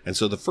 And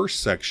so the first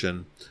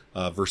section,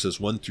 verses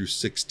 1 through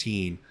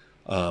 16,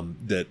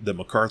 that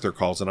MacArthur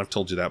calls, and I've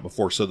told you that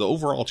before. So the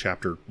overall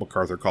chapter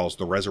MacArthur calls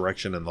the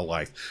resurrection and the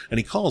life, and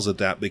he calls it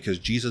that because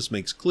Jesus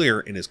makes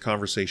clear in his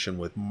conversation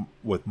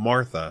with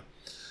Martha,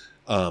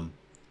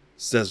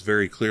 says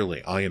very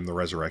clearly, "I am the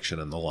resurrection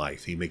and the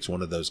life." He makes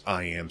one of those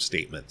 "I am"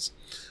 statements,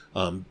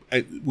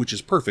 which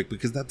is perfect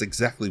because that's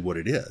exactly what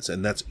it is,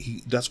 and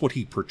that's what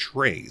he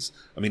portrays.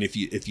 I mean, if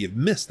you've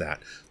missed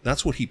that,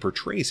 that's what he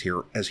portrays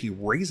here as he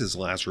raises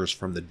Lazarus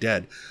from the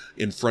dead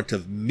in front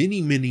of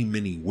many, many,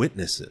 many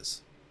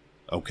witnesses,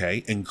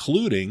 okay,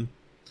 including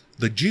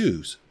the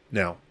Jews.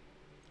 Now,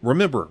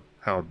 remember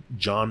how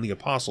John the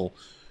Apostle,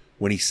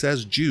 when he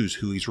says Jews,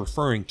 who he's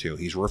referring to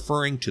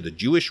the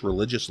Jewish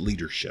religious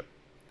leadership.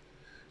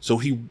 So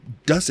he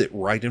does it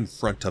right in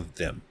front of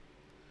them.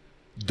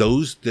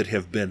 Those that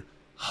have been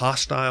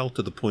hostile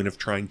to the point of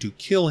trying to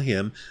kill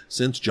him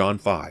since John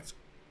 5,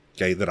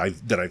 okay, that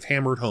I've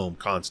hammered home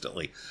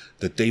constantly,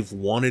 that they've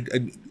wanted,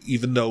 and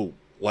even though,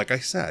 like I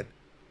said,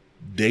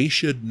 they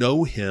should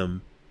know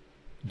him,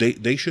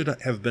 they should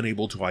have been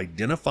able to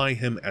identify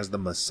him as the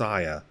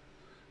Messiah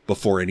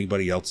before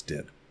anybody else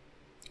did.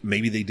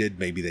 Maybe they did,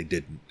 maybe they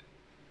didn't.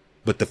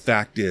 But the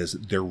fact is,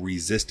 they're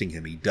resisting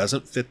him. He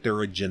doesn't fit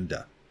their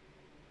agenda.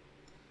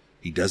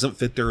 He doesn't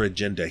fit their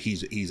agenda.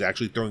 He's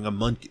actually throwing a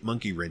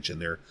monkey wrench in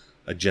their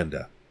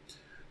agenda.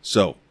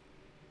 So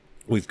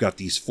we've got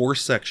these four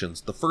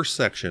sections. The first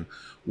section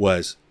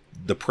was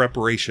the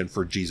preparation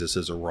for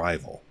Jesus'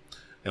 arrival.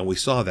 And we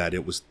saw that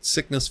it was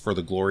sickness for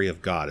the glory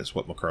of God is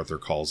what MacArthur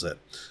calls it.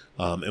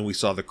 And we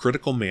saw the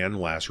critical man,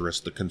 Lazarus,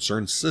 the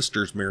concerned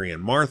sisters, Mary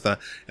and Martha,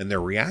 and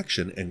their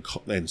reaction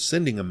and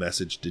sending a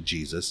message to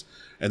Jesus.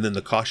 And then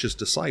the cautious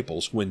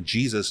disciples when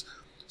Jesus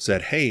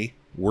said, "Hey,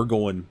 we're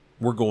going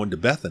to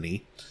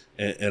Bethany,"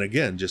 and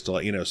again, just to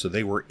let you know, so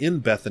they were in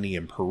Bethany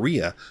in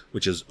Perea,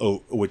 which is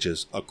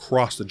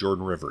across the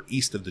Jordan River,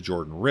 east of the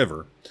Jordan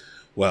River.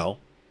 Well,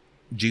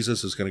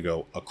 Jesus is going to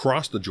go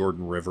across the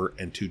Jordan River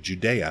and to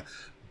Judea.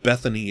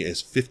 Bethany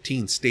is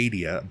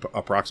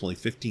approximately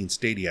 15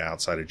 stadia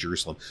outside of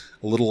Jerusalem,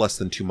 a little less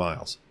than 2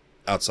 miles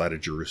outside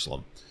of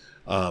Jerusalem.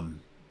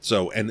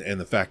 So, and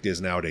the fact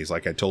is nowadays,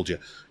 like I told you,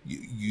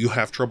 you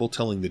have trouble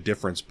telling the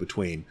difference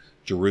between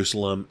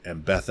Jerusalem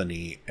and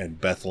Bethany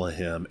and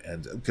Bethlehem,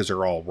 and because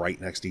they're all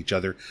right next to each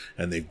other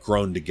and they've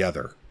grown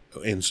together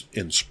in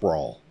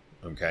sprawl,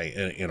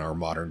 okay, in our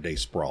modern day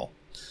sprawl.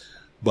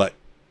 But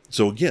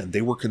so again,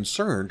 they were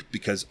concerned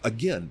because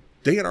again,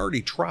 they had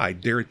already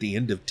tried there at the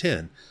end of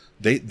 10.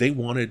 They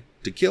wanted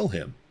to kill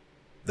him.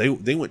 They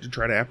went to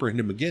try to apprehend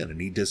him again, and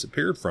he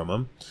disappeared from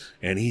them,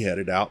 and he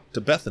headed out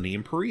to Bethany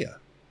in Perea.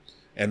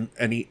 And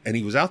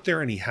he was out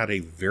there, and he had a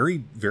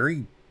very,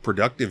 very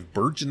productive,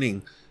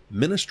 burgeoning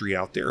ministry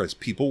out there as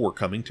people were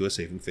coming to a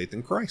saving faith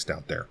in Christ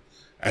out there,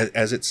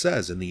 as it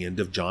says in the end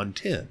of John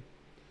 10.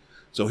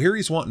 So here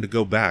he's wanting to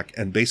go back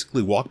and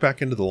basically walk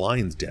back into the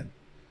lion's den,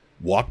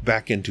 walk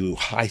back into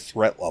high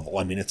threat level.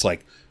 I mean, it's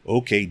like,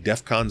 okay,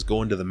 DEFCON's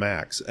going to the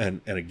max.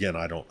 And again,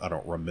 I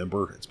don't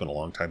remember. It's been a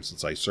long time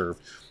since I served,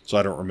 so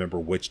I don't remember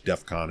which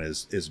DEFCON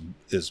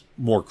is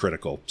more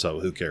critical. So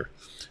who cares?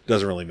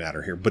 Doesn't really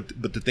matter here.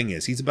 But the thing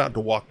is, he's about to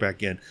walk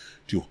back in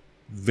to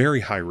very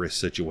high risk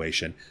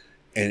situation,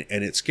 and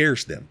it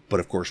scares them. But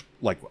of course,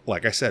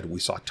 like I said,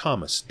 we saw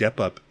Thomas step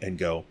up and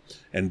go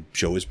and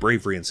show his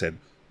bravery and said,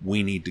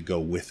 we need to go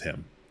with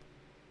him.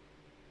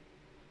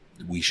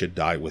 we should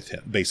die with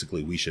him.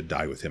 Basically, we should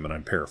die with him. And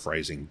I'm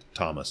paraphrasing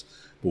Thomas,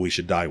 but we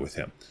should die with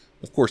him.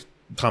 Of course,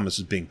 Thomas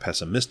is being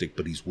pessimistic,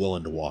 but he's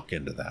willing to walk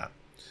into that.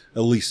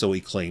 At least so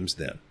he claims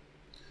then.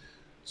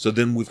 So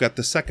then we've got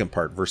the second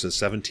part, verses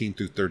 17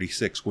 through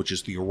 36, which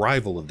is the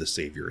arrival of the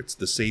Savior. It's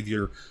the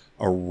Savior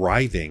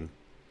arriving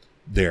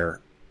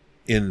there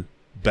in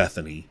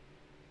Bethany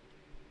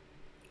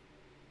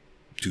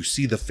to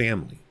see the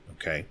family,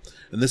 okay?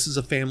 And this is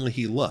a family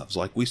he loves.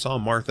 Like we saw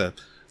Martha,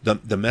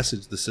 the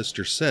message the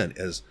sister sent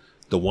is,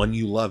 the one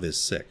you love is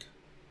sick,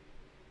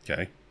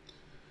 okay?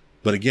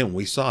 But again,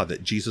 we saw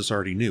that Jesus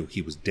already knew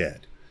he was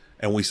dead.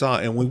 And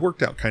we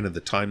worked out kind of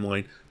the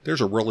timeline. There's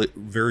a really,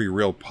 very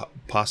real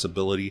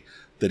possibility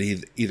that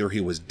either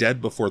he was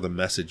dead before the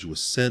message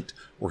was sent,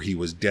 or he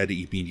was dead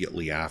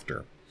immediately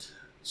after.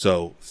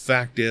 So,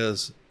 fact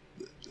is,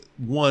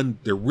 one,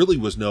 there really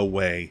was no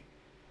way,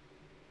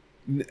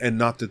 and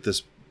not that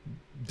this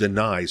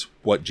denies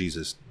what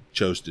Jesus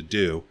chose to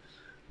do,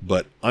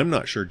 but I'm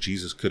not sure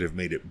Jesus could have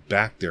made it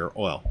back there.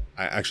 Well,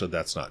 actually,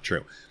 that's not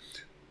true.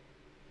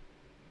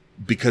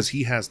 Because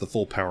he has the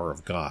full power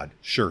of God,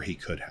 sure, he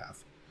could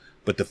have.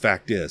 But the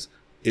fact is,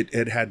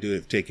 it had to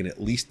have taken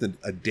at least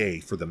a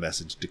day for the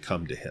message to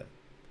come to him.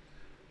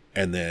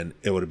 And then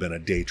it would have been a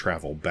day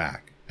travel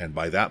back. And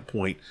by that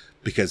point,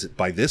 because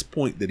by this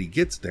point that he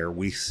gets there,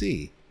 we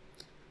see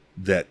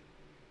that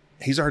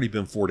he's already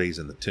been 4 days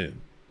in the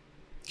tomb.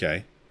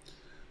 Okay?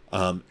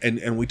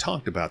 And we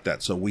talked about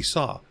that. So we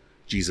saw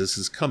Jesus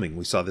is coming.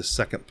 We saw this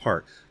second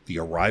part, the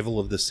arrival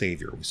of the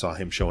Savior. We saw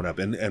him showing up.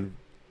 And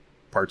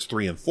parts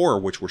 3 and 4,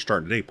 which we're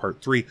starting today,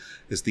 part 3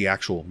 is the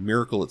actual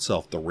miracle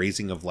itself, the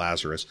raising of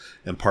Lazarus,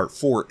 and part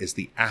 4 is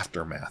the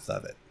aftermath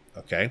of it.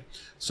 Okay,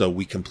 so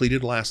we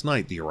completed last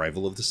night the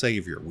arrival of the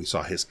Savior. We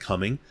saw his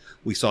coming.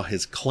 We saw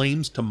his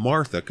claims to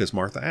Martha, because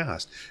Martha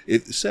asked.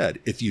 It said,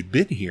 if you'd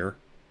been here,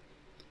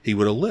 he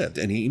would have lived.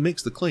 And he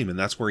makes the claim, and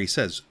that's where he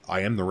says, I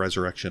am the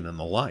resurrection and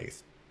the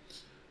life.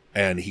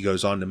 And he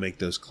goes on to make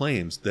those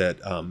claims that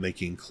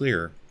making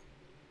clear,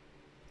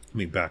 let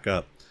me back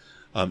up.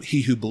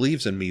 He who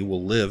believes in me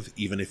will live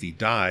even if he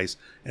dies,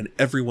 and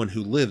everyone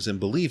who lives and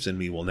believes in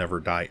me will never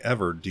die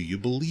ever. Do you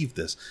believe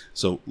this?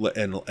 So,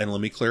 and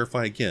let me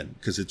clarify again,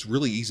 because it's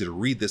really easy to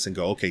read this and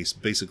go, okay, he's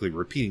basically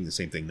repeating the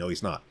same thing. No,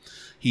 he's not.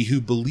 He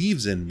who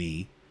believes in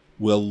me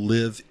will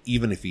live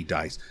even if he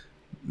dies,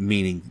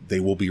 meaning they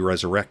will be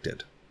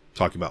resurrected.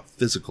 Talking about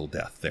physical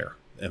death there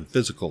and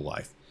physical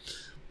life.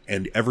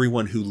 And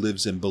everyone who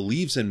lives and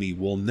believes in me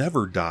will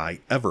never die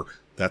ever.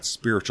 That's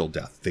spiritual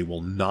death. They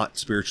will not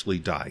spiritually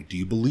die. Do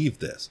you believe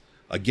this?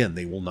 Again,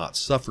 they will not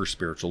suffer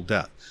spiritual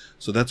death.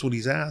 So that's what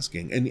he's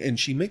asking. And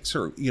she makes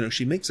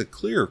she makes a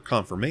clear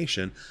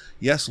confirmation.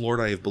 Yes, Lord,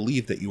 I have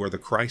believed that you are the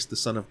Christ, the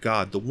Son of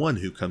God, the one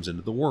who comes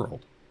into the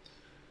world.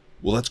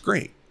 Well, that's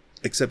great.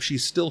 Except she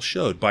still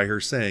showed by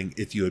her saying,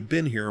 if you had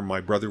been here,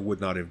 my brother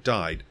would not have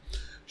died.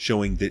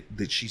 Showing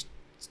that she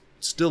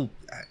still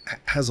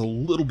has a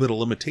little bit of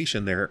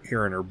limitation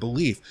here in her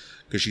belief,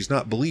 because she's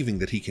not believing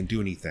that he can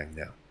do anything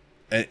now.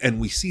 And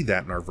we see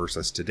that in our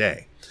verses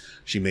today.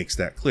 She makes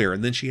that clear.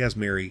 And then she has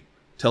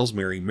tells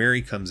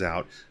Mary comes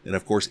out. And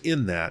of course,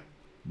 in that,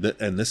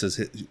 and this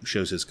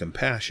shows his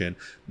compassion,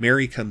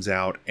 Mary comes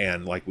out,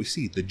 and like we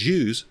see, the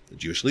Jews, the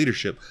Jewish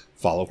leadership,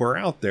 follow her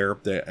out there,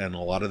 and a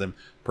lot of them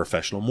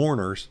professional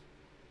mourners,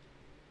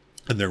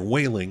 and they're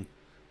wailing,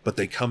 but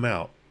they come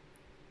out.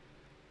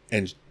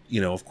 And,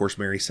 of course,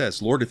 Mary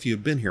says, Lord, if you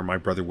had been here, my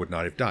brother would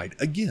not have died.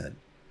 Again,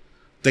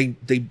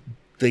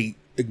 they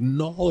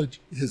acknowledge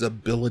his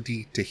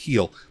ability to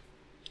heal,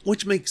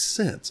 which makes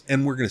sense.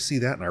 And we're going to see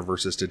that in our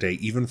verses today,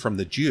 even from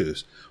the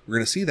Jews. We're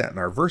going to see that in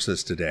our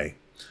verses today,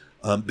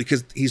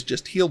 because he's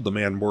just healed the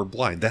man born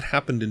blind. That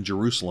happened in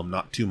Jerusalem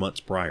not 2 months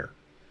prior.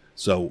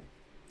 So,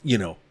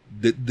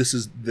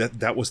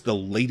 that was the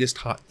latest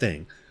hot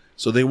thing.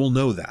 So they will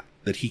know that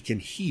he can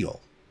heal,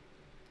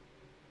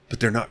 but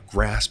they're not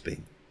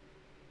grasping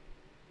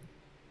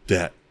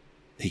that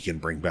he can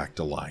bring back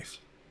to life.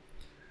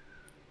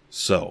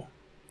 So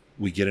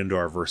we get into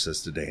our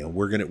verses today, and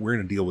we're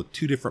gonna deal with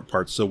two different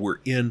parts. So we're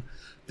in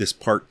this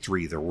part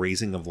 3, the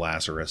raising of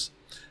Lazarus,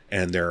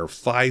 and there are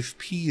 5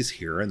 P's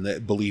here.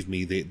 And believe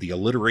me, the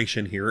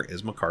alliteration here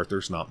is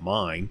MacArthur's, not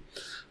mine,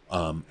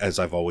 as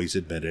I've always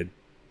admitted.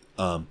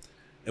 And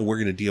we're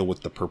going to deal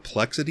with the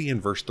perplexity in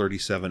verse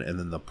 37, and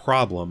then the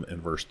problem in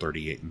verse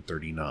 38 and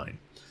 39.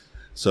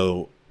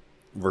 So,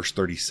 verse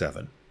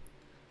 37,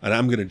 and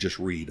I'm going to just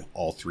read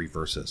all 3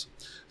 verses.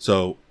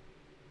 So,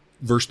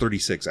 verse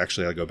 36,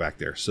 actually, I'll go back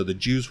there. So the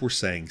Jews were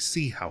saying,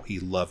 see how he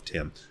loved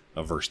him,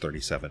 of verse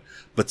 37.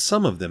 But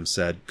some of them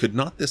said, could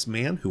not this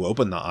man who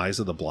opened the eyes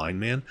of the blind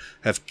man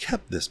have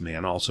kept this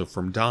man also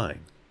from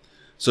dying?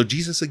 So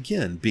Jesus,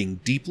 again, being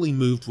deeply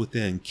moved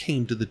within,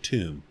 came to the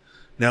tomb.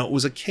 Now it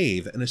was a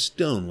cave, and a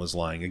stone was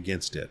lying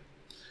against it.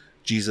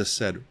 Jesus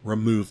said,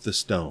 remove the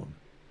stone.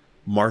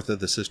 Martha,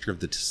 the sister of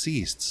the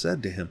deceased,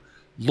 said to him,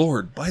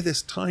 Lord, by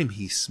this time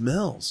he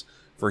smells,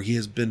 for he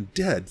has been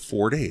dead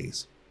 4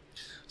 days.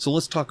 So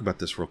let's talk about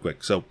this real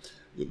quick. So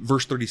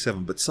Verse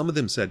 37, but some of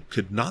them said,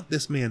 could not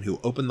this man who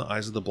opened the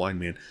eyes of the blind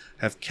man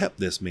have kept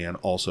this man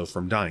also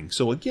from dying?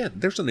 So again,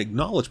 there's an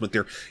acknowledgement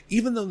there,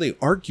 even though they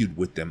argued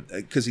with them,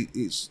 because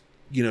he's,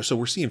 so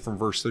we're seeing from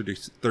verse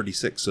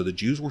 36. So the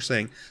Jews were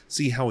saying,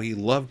 see how he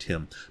loved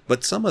him.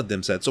 But some of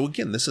them said, so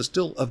again, this is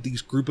still of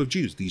these group of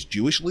Jews, these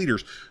Jewish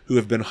leaders who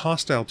have been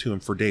hostile to him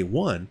for day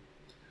one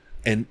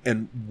and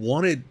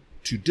wanted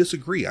to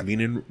disagree. I mean,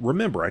 and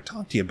remember, I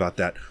talked to you about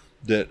that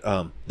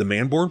the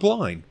man born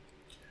blind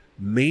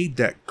made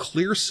that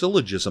clear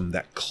syllogism,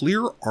 that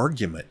clear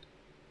argument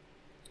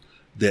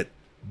that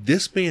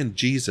this man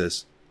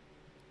Jesus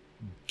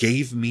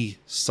gave me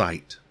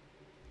sight.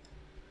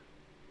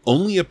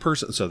 Only a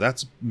person, so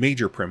that's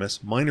major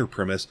premise. Minor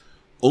premise,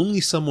 only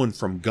someone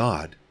from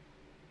God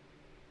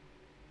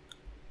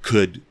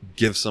could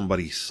give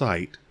somebody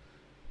sight.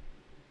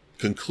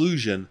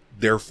 Conclusion,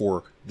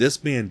 therefore,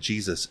 this man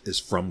Jesus is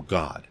from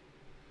God.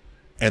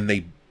 And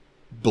they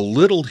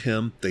belittled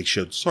him, they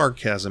showed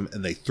sarcasm,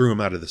 and they threw him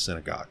out of the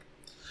synagogue.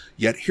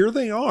 Yet here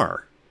they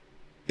are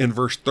in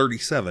verse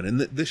 37, and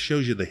this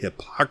shows you the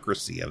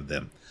hypocrisy of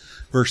them.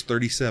 Verse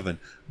 37,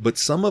 but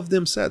some of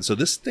them said, so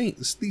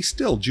these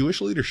still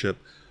Jewish leadership,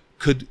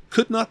 could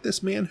not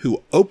this man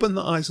who opened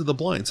the eyes of the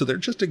blind, so they're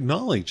just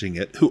acknowledging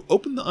it, who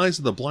opened the eyes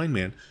of the blind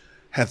man,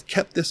 have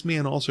kept this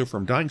man also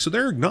from dying? So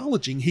they're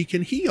acknowledging he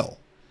can heal.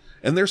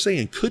 And they're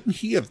saying, couldn't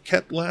he have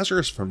kept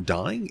Lazarus from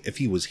dying if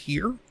he was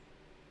here?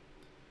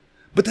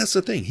 But that's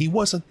the thing, he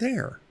wasn't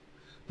there.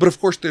 But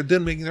of course, they're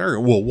then making the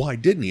argument, well, why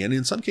didn't he? And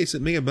in some cases,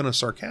 it may have been a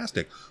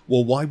sarcastic,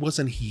 well, why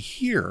wasn't he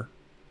here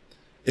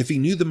if he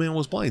knew the man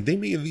was blind? They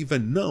may have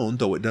even known,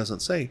 though it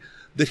doesn't say,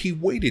 that he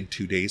waited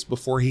 2 days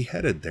before he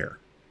headed there.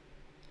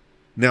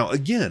 Now,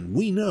 again,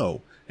 we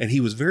know, and he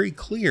was very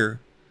clear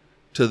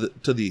to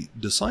the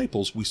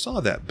disciples, we saw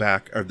that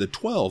back, or the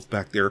 12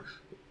 back there,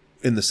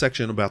 in the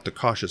section about the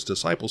cautious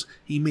disciples,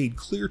 he made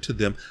clear to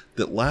them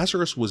that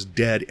Lazarus was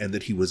dead and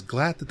that he was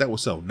glad that that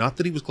was so. Not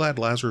that he was glad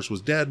Lazarus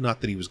was dead,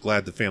 not that he was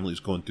glad the family was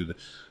going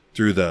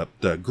through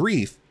the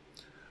grief,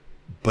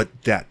 but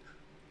that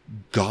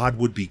God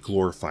would be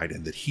glorified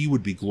and that he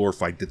would be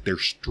glorified, that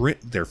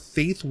their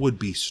faith would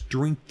be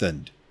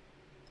strengthened.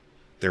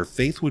 Their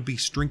faith would be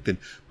strengthened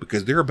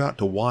because they're about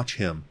to watch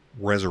him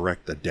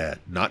resurrect the dead,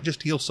 not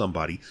just heal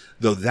somebody,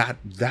 though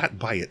that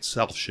by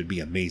itself should be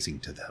amazing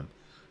to them.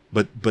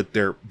 But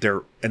they're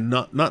and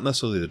not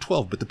necessarily the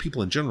 12, but the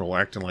people in general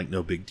are acting like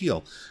no big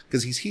deal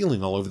because he's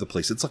healing all over the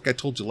place. It's like I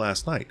told you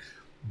last night.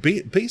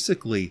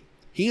 Basically,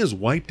 he has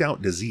wiped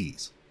out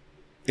disease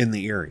in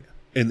the area,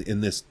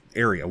 in this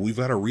area. We've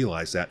got to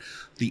realize that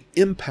the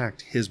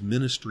impact his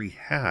ministry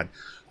had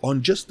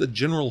on just the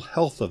general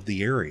health of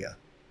the area.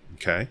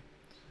 Okay,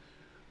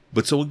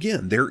 but so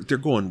again, they're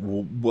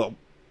going, well,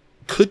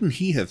 couldn't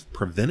he have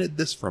prevented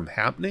this from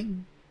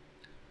happening?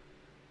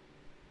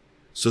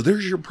 So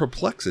there's your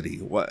perplexity.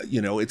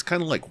 It's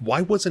kind of like,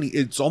 why wasn't he?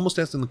 It's almost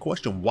asking the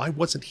question, why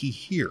wasn't he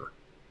here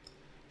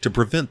to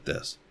prevent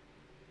this?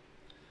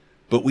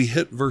 But we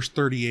hit verse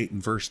 38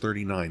 and verse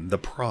 39, the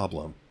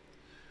problem.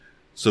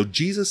 So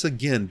Jesus,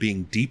 again,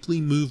 being deeply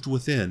moved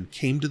within,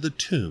 came to the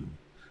tomb.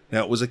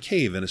 Now it was a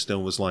cave and a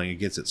stone was lying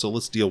against it. So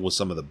let's deal with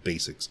some of the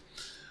basics.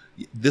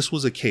 This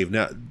was a cave.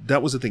 Now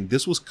that was the thing.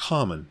 This was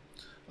common,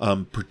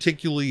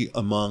 particularly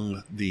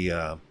among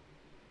the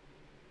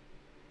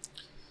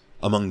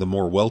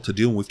more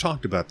well-to-do, and we've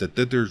talked about that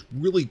there's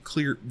really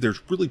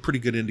pretty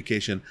good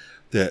indication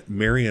that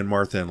Mary and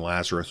Martha and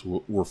Lazarus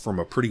were from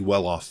a pretty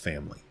well-off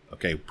family.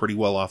 Okay, pretty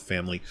well-off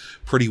family,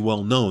 pretty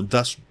well-known.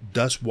 Thus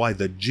why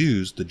the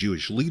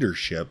Jewish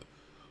leadership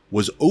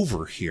was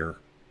over here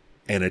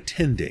and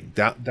attending.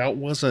 That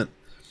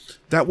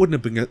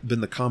wouldn't have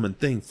been the common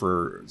thing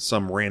for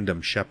some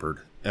random shepherd.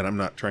 And I'm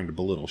not trying to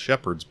belittle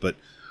shepherds, but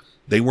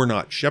they were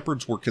not.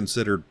 Shepherds were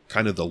considered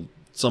kind of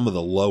some of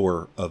the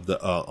lower of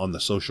the on the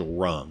social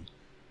rung.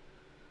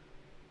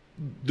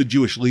 The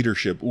Jewish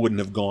leadership wouldn't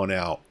have gone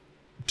out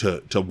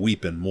to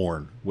weep and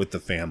mourn with the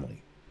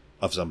family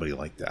of somebody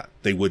like that.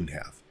 They wouldn't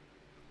have.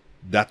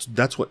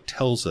 That's what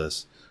tells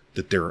us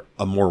that they're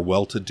a more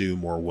well-to-do,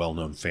 more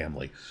well-known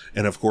family.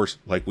 And of course,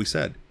 like we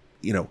said,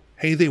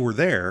 hey, they were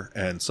there,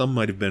 and some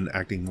might have been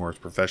acting more as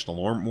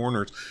professional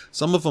mourners.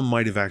 Some of them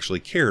might have actually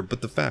cared,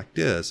 but the fact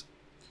is,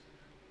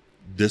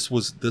 this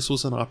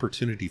was an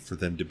opportunity for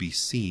them to be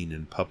seen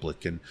in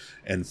public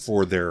and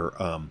for their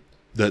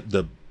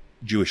the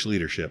Jewish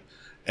leadership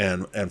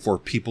and for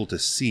people to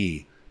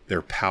see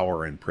their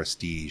power and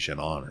prestige and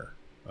honor.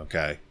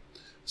 Okay,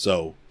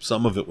 so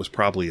some of it was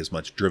probably as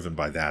much driven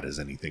by that as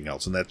anything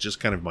else, and that's just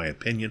kind of my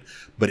opinion.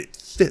 But it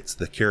fits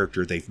the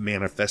character they've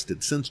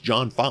manifested since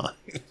John 5.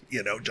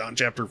 John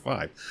chapter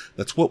 5.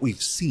 That's what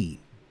we've seen.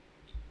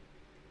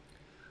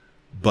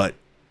 But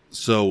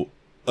so.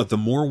 Of the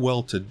more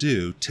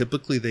well-to-do,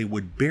 typically they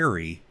would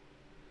bury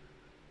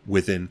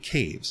within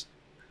caves.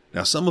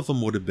 Now, some of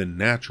them would have been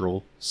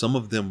natural. Some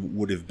of them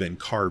would have been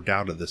carved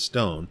out of the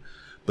stone,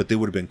 but they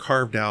would have been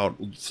carved out,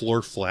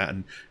 floor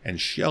flattened, and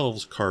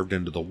shelves carved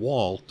into the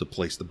wall to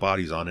place the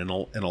bodies on. In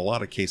a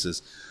lot of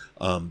cases,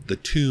 The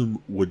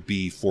tomb would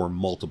be for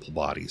multiple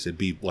bodies. It'd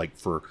be like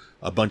for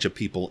a bunch of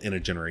people in a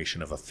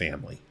generation of a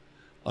family,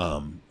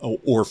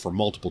 or for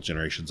multiple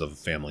generations of a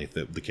family if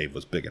the cave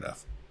was big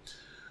enough.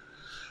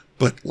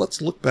 But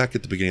let's look back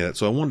at the beginning of that.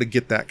 So I wanted to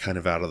get that kind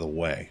of out of the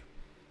way.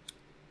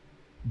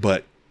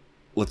 But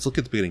let's look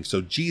at the beginning. So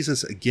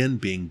Jesus, again,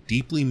 being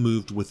deeply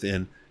moved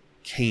within,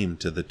 came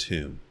to the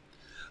tomb.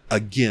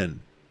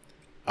 Again,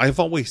 I've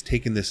always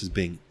taken this as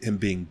being him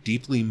being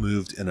deeply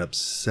moved and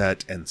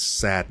upset and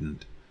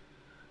saddened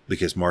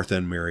because Martha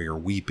and Mary are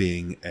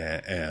weeping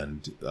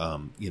and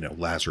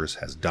Lazarus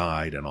has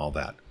died and all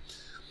that.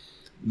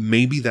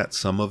 Maybe that's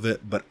some of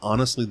it, but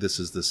honestly, this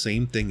is the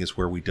same thing as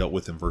where we dealt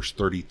with in verse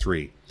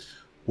 33.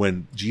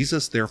 When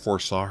Jesus therefore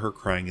saw her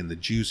crying and the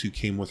Jews who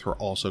came with her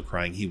also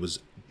crying, he was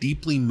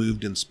deeply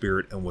moved in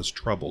spirit and was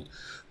troubled.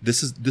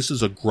 This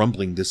is a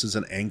grumbling. This is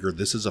an anger.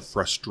 This is a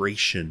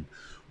frustration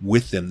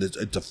with them. It's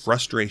a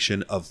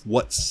frustration of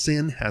what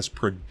sin has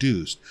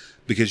produced,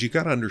 because you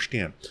got to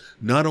understand,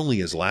 not only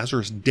is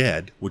Lazarus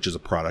dead, which is a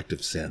product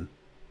of sin,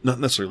 not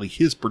necessarily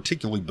his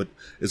particularly, but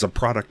is a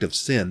product of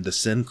sin, the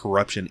sin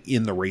corruption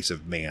in the race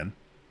of man,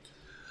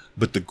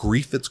 but the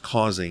grief it's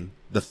causing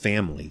the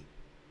family,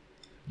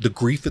 the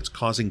grief it's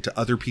causing to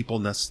other people,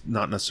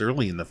 not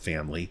necessarily in the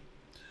family,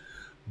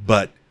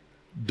 but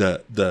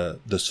the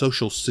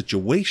social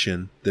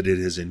situation that it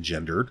has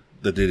engendered,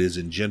 that it is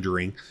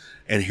engendering.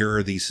 And here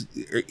are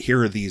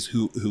these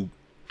who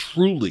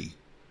truly,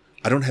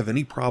 I don't have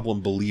any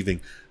problem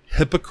believing,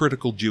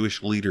 hypocritical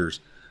Jewish leaders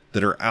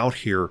that are out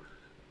here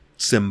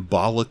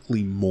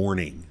symbolically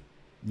mourning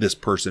this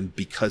person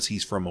because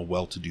he's from a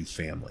well-to-do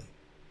family.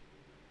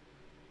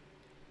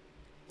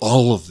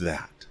 All of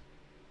that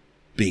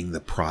being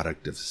the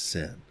product of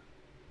sin.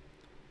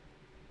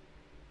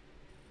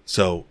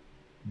 So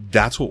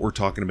that's what we're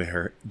talking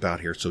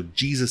about here. So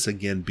Jesus,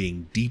 again,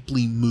 being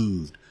deeply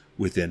moved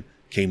within,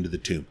 came to the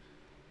tomb.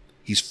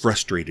 He's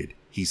frustrated.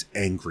 He's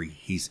angry.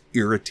 He's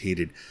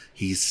irritated.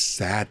 He's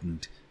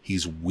saddened.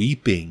 He's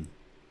weeping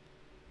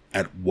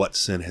at what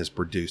sin has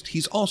produced.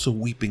 He's also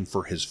weeping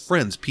for his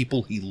friends,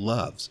 people he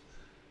loves,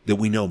 that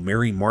we know,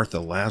 Mary, Martha,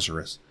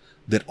 Lazarus,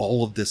 that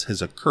all of this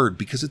has occurred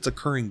because it's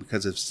occurring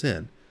because of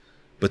sin,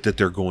 but that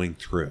they're going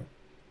through.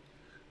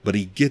 But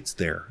he gets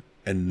there,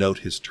 and note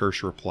his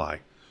terse reply,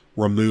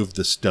 remove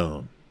the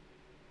stone.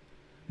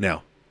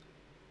 Now,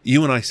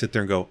 you and I sit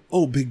there and go,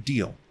 oh, big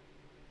deal.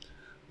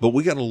 But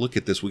we got to look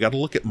at this. We got to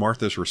look at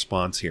Martha's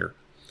response here.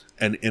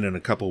 And in a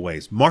couple of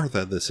ways.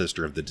 Martha, the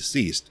sister of the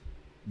deceased,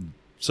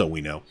 so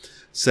we know,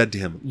 said to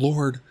him,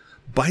 Lord,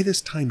 by this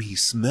time he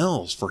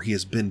smells, for he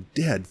has been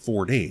dead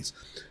 4 days.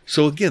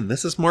 So again,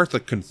 this is Martha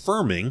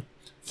confirming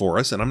for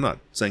us, and I'm not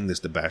saying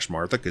this to bash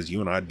Martha because you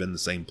and I had been in the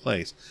same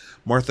place.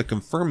 Martha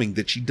confirming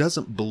that she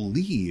doesn't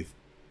believe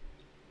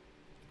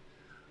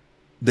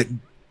that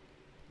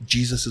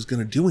Jesus is going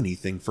to do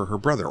anything for her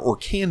brother, or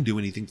can do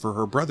anything for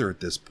her brother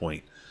at this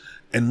point.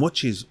 And what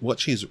she's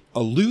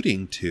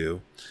alluding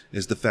to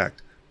is the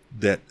fact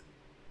that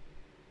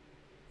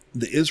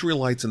the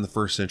Israelites in the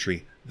first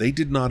century, they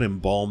did not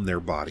embalm their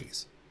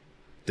bodies.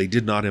 They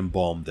did not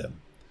embalm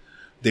them.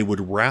 They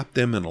would wrap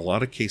them, in a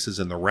lot of cases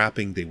in the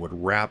wrapping, they would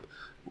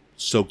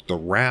soak the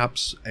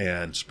wraps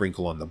and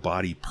sprinkle on the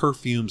body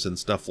perfumes and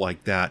stuff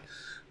like that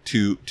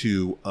to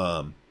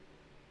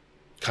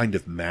kind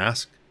of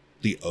mask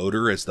the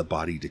odor as the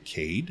body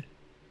decayed.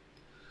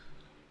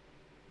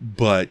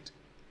 But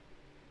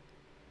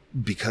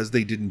because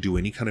they didn't do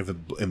any kind of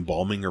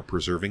embalming or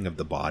preserving of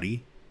the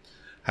body,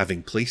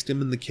 having placed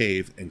him in the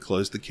cave and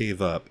closed the cave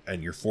up,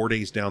 and you're 4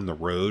 days down the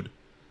road,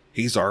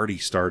 he's already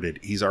started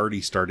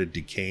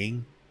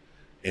decaying,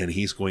 and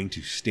he's going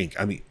to stink.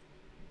 I mean,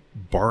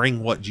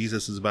 barring what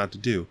Jesus is about to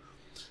do,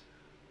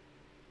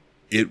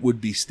 it would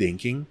be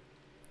stinking,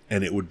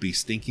 and it would be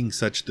stinking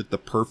such that the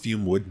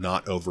perfume would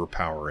not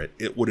overpower it.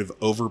 It would have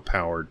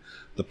overpowered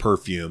the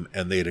perfume,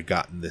 and they'd have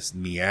gotten this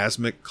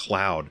miasmic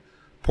cloud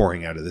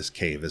pouring out of this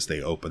cave as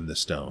they opened the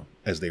stone,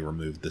 as they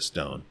removed the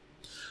stone.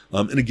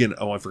 And again,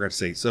 I forgot to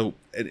say, so,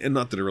 and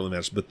not that it really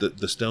matters, but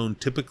the stone,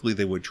 typically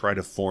they would try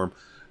to form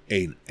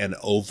an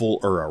oval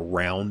or a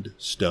round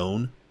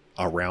stone,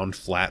 a round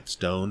flat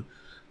stone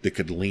that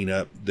could lean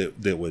up,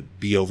 that would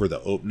be over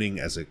the opening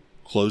as a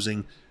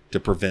closing to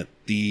prevent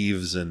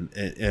thieves and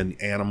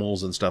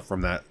animals and stuff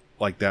from that,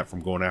 like that,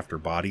 from going after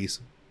bodies.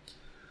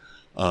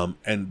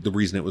 And the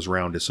reason it was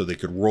round is so they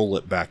could roll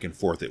it back and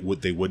forth.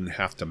 They wouldn't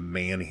have to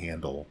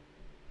manhandle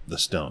the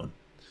stone.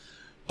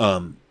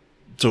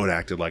 So it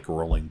acted like a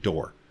rolling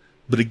door.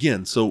 But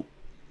again, so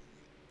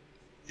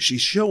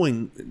she's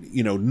showing,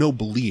 no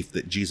belief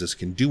that Jesus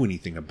can do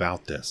anything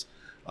about this,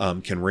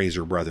 can raise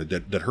her brother,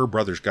 that her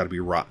brother's got to be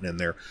rotten in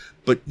there.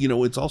 But,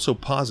 it's also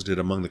posited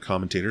among the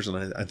commentators,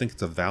 and I think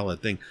it's a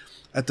valid thing.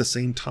 At the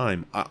same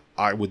time,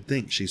 I would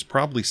think she's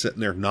probably sitting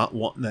there not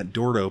wanting that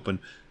door to open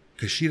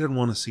because she didn't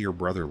want to see her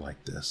brother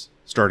like this,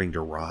 starting to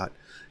rot.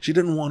 She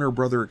didn't want her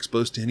brother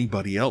exposed to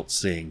anybody else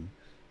seeing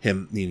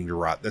him needing to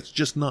rot. That's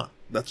just not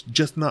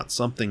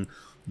something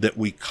that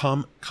we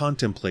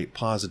contemplate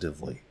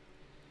positively.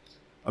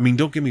 I mean,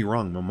 don't get me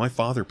wrong. When my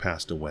father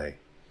passed away,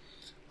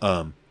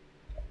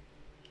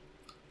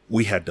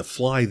 we had to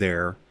fly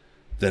there.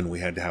 Then we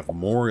had to have a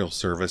memorial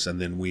service, and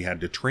then we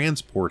had to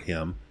transport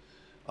him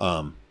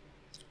a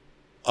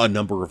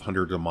number of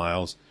hundreds of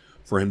miles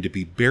for him to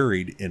be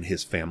buried in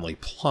his family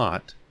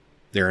plot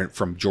there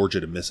from Georgia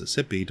to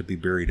Mississippi, to be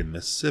buried in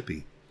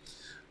Mississippi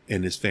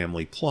in his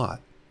family plot.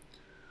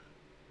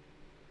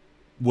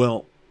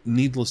 Well,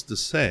 needless to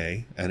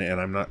say, and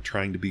I'm not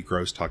trying to be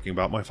gross talking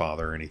about my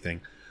father or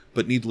anything,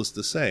 but needless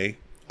to say,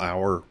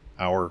 our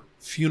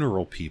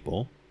funeral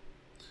people,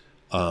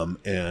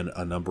 and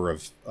a number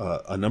of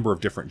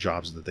different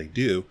jobs that they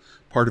do,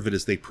 part of it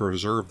is they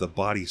preserve the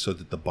body so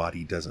that the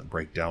body doesn't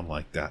break down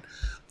like that.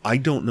 I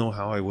don't know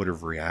how I would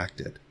have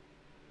reacted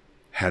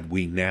had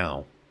we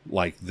now,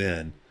 like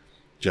then,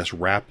 just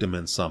wrapped him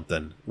in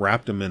something,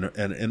 wrapped him in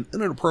an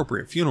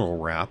appropriate funeral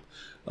wrap,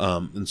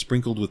 and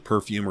sprinkled with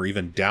perfume, or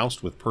even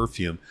doused with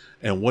perfume,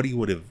 and what it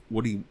would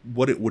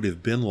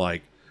have been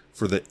like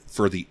for the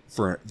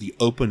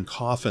open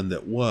coffin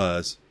that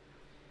was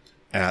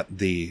at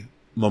the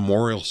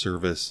memorial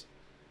service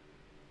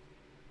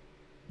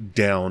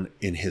down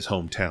in his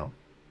hometown,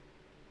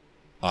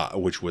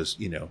 which was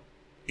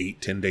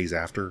 8-10 days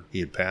after he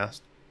had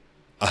passed.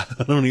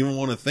 I don't even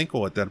want to think of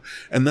what that,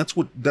 and that's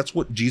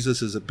what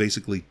Jesus is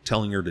basically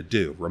telling her to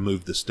do: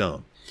 remove the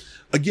stone.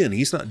 Again,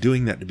 he's not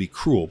doing that to be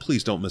cruel.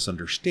 Please don't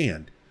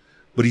misunderstand.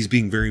 But he's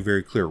being very,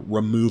 very clear.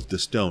 Remove the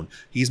stone.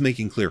 He's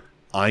making clear,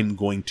 I'm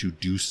going to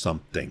do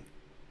something.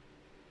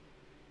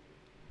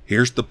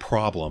 Here's the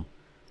problem.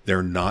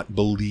 They're not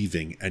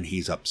believing, and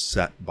he's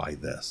upset by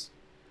this.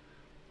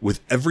 With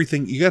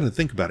everything, you got to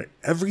think about it.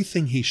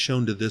 Everything he's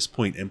shown to this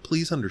point, and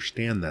please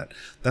understand that.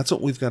 That's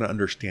what we've got to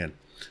understand.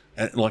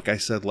 And like I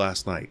said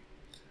last night,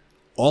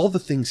 all the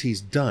things he's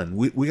done,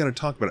 we got to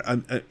talk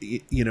about it.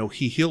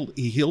 He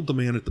healed the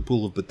man at the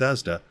pool of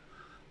Bethesda,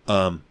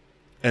 and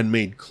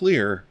made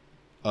clear.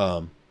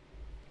 Let's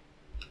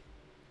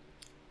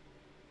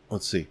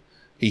see,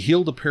 he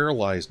healed a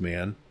paralyzed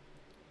man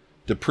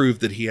to prove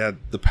that he had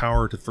the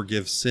power to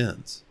forgive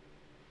sins.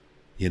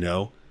 He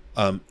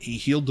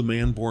healed the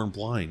man born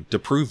blind to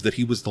prove that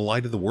he was the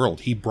light of the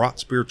world. He brought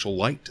spiritual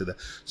sight to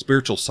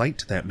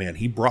that man.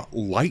 He brought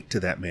light to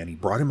that man. He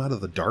brought him out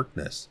of the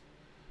darkness.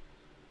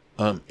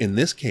 In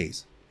this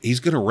case,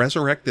 he's going to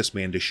resurrect this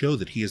man to show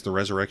that he is the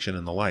resurrection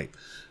and the light.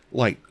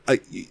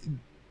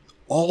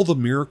 All the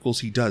miracles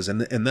he does,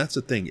 and that's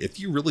the thing. If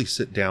you really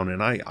sit down,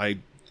 and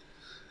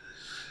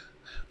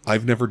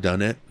I've never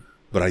done it,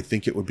 but I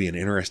think it would be an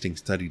interesting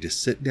study to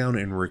sit down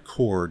and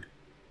record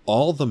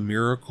all the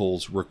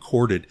miracles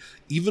recorded,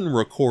 even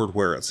record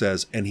where it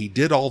says, and he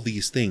did all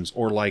these things,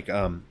 or like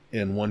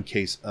in one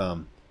case,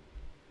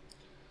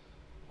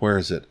 where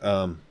is it?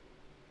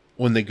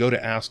 When they go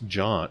to ask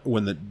John,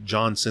 when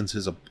John sends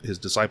his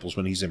disciples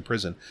when he's in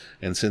prison,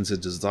 and sends his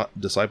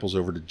disciples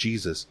over to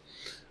Jesus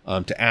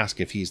to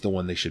ask if he's the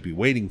one they should be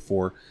waiting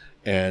for,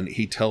 and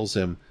he tells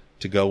him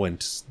to go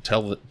and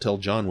tell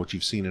John what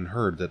you've seen and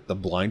heard, that the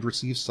blind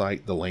receive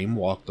sight, the lame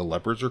walk, the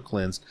lepers are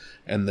cleansed,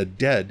 and the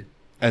dead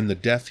and the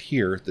deaf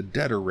hear, the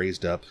dead are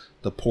raised up,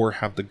 the poor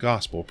have the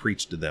gospel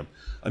preached to them.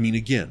 I mean,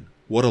 again,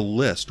 what a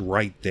list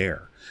right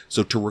there.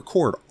 So to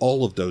record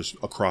all of those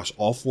across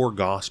all four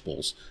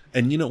gospels,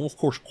 and of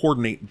course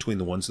coordinate between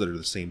the ones that are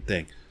the same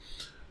thing.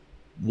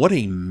 What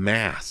a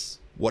mass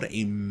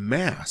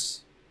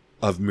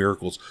of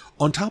miracles,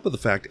 on top of the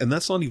fact, and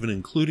that's not even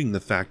including the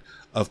fact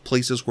of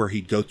places where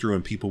he'd go through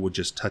and people would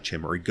just touch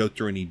him, or he'd go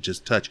through and he'd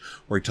just touch,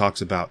 where he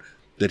talks about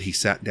that he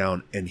sat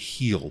down and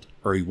healed,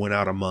 or he went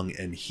out among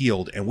and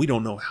healed, and we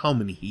don't know how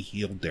many he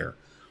healed there.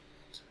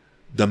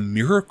 The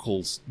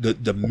miracles,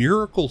 the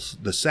miracles,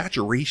 the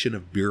saturation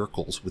of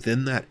miracles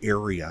within that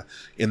area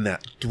in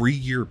that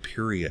 3-year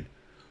period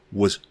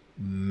was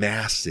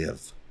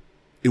massive.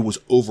 It was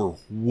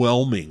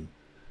overwhelming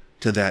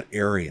to that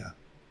area.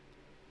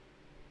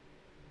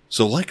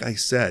 So like I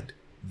said,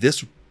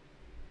 this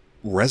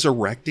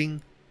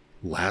resurrecting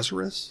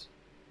Lazarus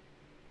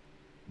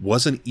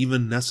wasn't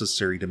even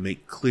necessary to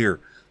make clear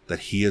that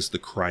he is the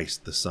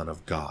Christ, the Son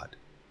of God.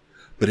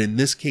 But in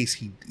this case,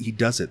 he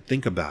does it.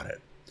 Think about it.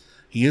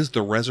 He is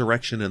the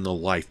resurrection and the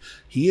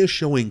life. He is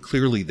showing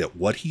clearly that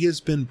what he has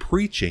been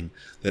preaching,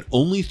 that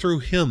only through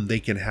him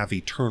they can have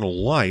eternal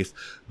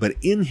life, but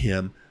in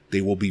him they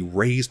will be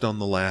raised on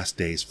the last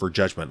days for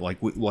judgment.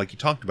 Like he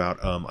talked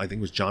about, I think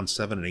it was John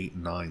 7 and 8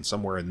 and 9,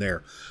 somewhere in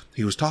there.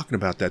 He was talking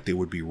about that they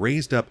would be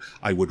raised up.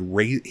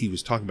 He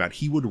was talking about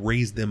he would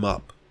raise them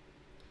up.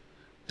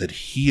 That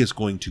he is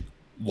going to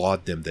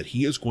laud them, that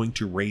he is going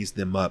to raise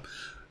them up,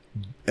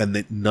 and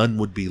that none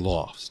would be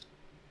lost.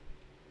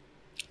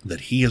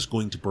 That he is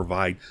going to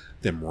provide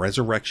them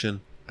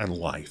resurrection and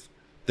life.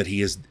 That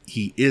he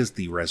is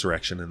the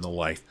resurrection and the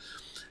life.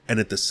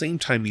 And at the same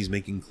time, he's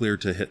making clear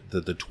to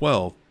the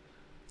 12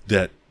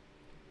 that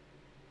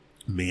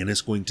man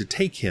is going to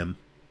take him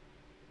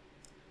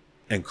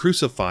and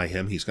crucify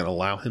him. He's going to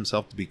allow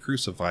himself to be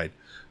crucified,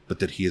 but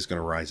that he is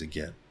going to rise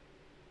again.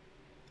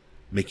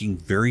 Making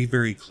very,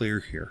 very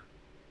clear here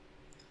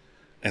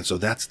And so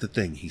that's the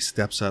thing. He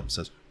steps up and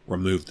says,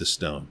 remove the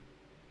stone.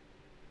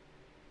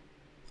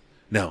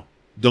 Now,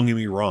 don't get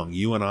me wrong.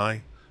 You and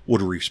I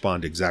would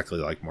respond exactly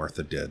like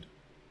Martha did.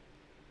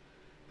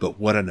 But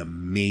what an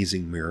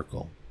amazing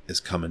miracle is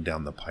coming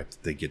down the pipe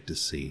that they get to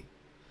see.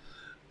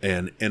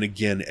 And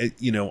again,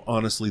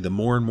 honestly, the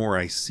more and more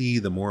I see,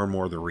 the more and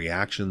more the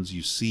reactions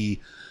you see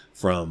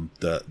from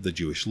the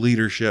Jewish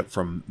leadership,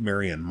 from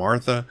Mary and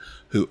Martha,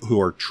 who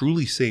are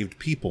truly saved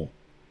people,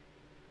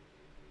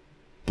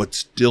 but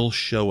still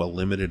show a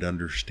limited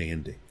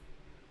understanding,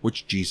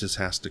 which Jesus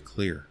has to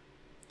clear.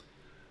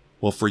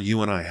 Well, for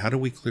you and I, how do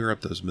we clear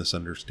up those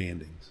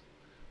misunderstandings?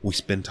 We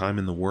spend time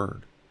in the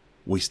Word.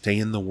 We stay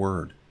in the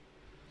Word.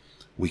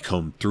 We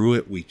comb through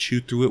it. We chew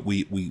through it.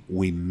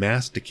 We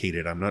masticate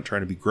it. I'm not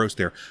trying to be gross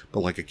there, but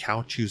like a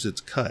cow chews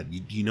its cud.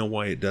 You know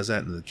why it does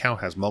that? And the cow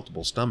has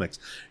multiple stomachs,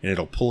 and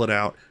it'll pull it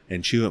out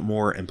and chew it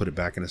more and put it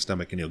back in its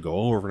stomach, and it'll go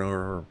over and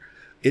over and over.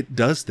 It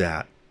does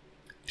that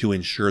to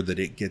ensure that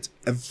it gets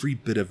every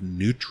bit of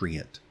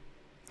nutrient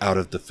out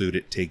of the food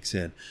it takes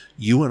in.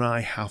 You and I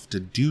have to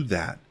do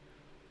that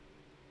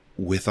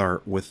with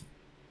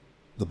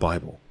the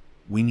Bible.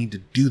 We need to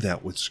do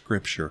that with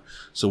Scripture,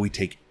 so we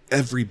take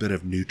every bit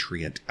of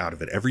nutrient out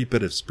of it, every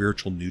bit of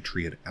spiritual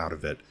nutrient out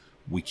of it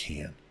we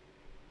can.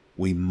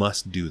 We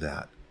must do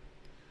that.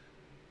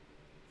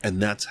 And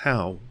that's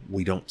how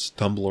we don't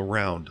stumble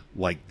around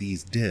like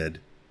these did,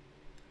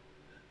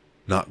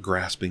 not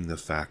grasping the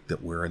fact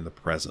that we're in the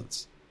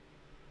presence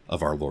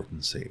of our Lord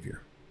and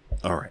Savior.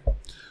 All right.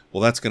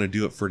 Well, that's going to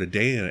do it for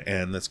today,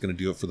 and that's going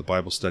to do it for the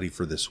Bible study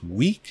for this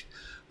week.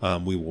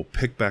 We will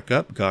pick back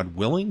up, God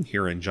willing,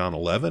 here in John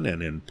 11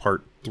 and in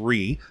part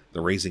 3,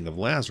 the raising of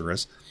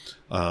Lazarus,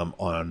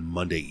 on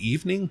Monday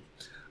evening.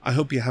 I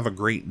hope you have a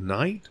great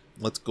night.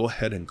 Let's go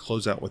ahead and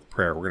close out with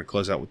prayer. We're going to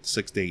close out with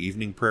the 6-day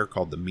evening prayer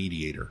called the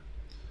Mediator.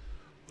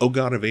 O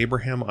God of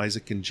Abraham,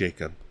 Isaac, and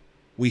Jacob,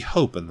 we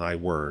hope in thy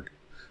word.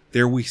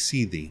 There we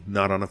see thee,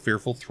 not on a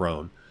fearful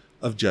throne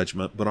of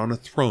judgment, but on a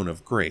throne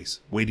of grace,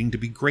 waiting to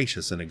be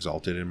gracious and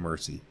exalted in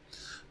mercy.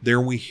 There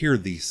we hear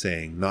thee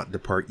saying, not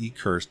depart ye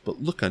cursed,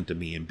 but look unto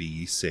me and be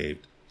ye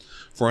saved.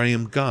 For I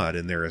am God,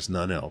 and there is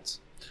none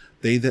else.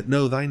 They that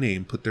know thy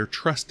name put their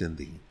trust in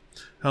thee.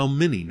 How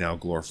many now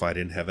glorified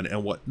in heaven,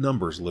 and what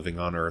numbers living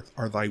on earth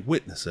are thy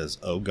witnesses,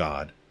 O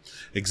God,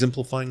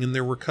 exemplifying in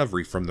their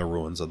recovery from the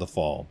ruins of the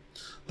fall,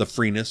 the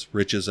freeness,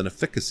 riches, and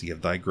efficacy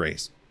of thy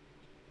grace.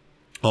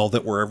 All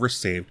that were ever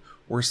saved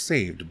were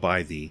saved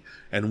by thee,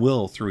 and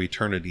will through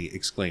eternity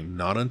exclaim,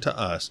 not unto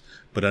us,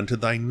 but unto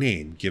thy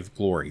name give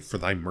glory, for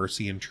thy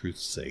mercy and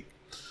truth's sake.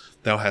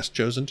 Thou hast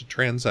chosen to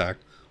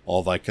transact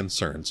all thy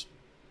concerns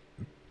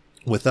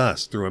with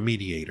us through a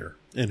mediator,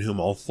 in whom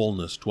all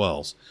fullness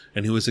dwells,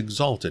 and who is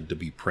exalted to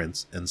be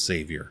Prince and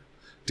Savior.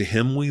 To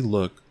him we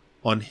look,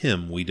 on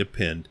him we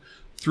depend,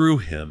 through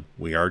him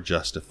we are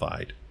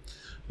justified.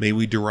 May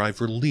we derive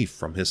relief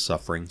from his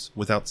sufferings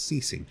without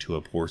ceasing to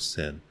abhor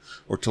sin,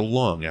 or to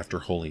long after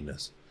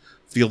holiness.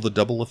 Feel the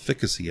double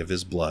efficacy of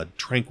his blood,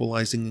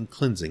 tranquilizing and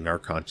cleansing our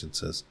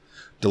consciences.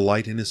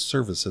 Delight in his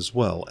service as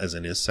well as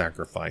in his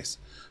sacrifice.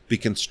 Be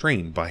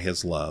constrained by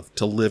his love,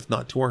 to live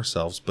not to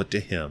ourselves but to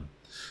him.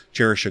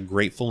 Cherish a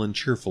grateful and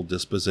cheerful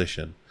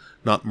disposition,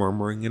 not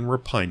murmuring and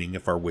repining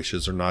if our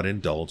wishes are not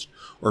indulged,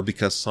 or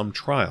because some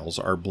trials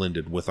are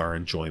blended with our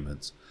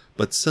enjoyments,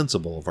 but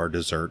sensible of our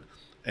desert,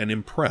 and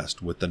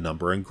impressed with the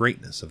number and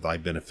greatness of thy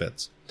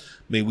benefits.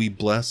 May we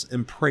bless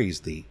and praise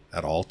thee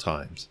at all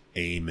times.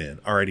 Amen.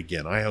 All right,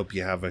 again, I hope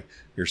you have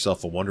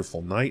yourself a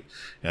wonderful night,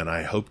 and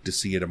I hope to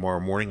see you tomorrow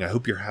morning. I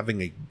hope you're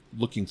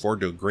looking forward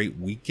to a great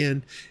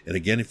weekend. And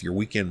again, if your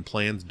weekend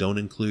plans don't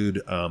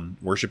include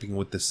worshiping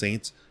with the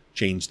saints,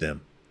 change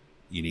them.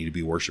 You need to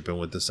be worshiping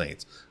with the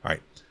saints. All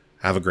right,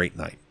 have a great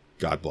night.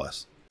 God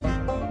bless.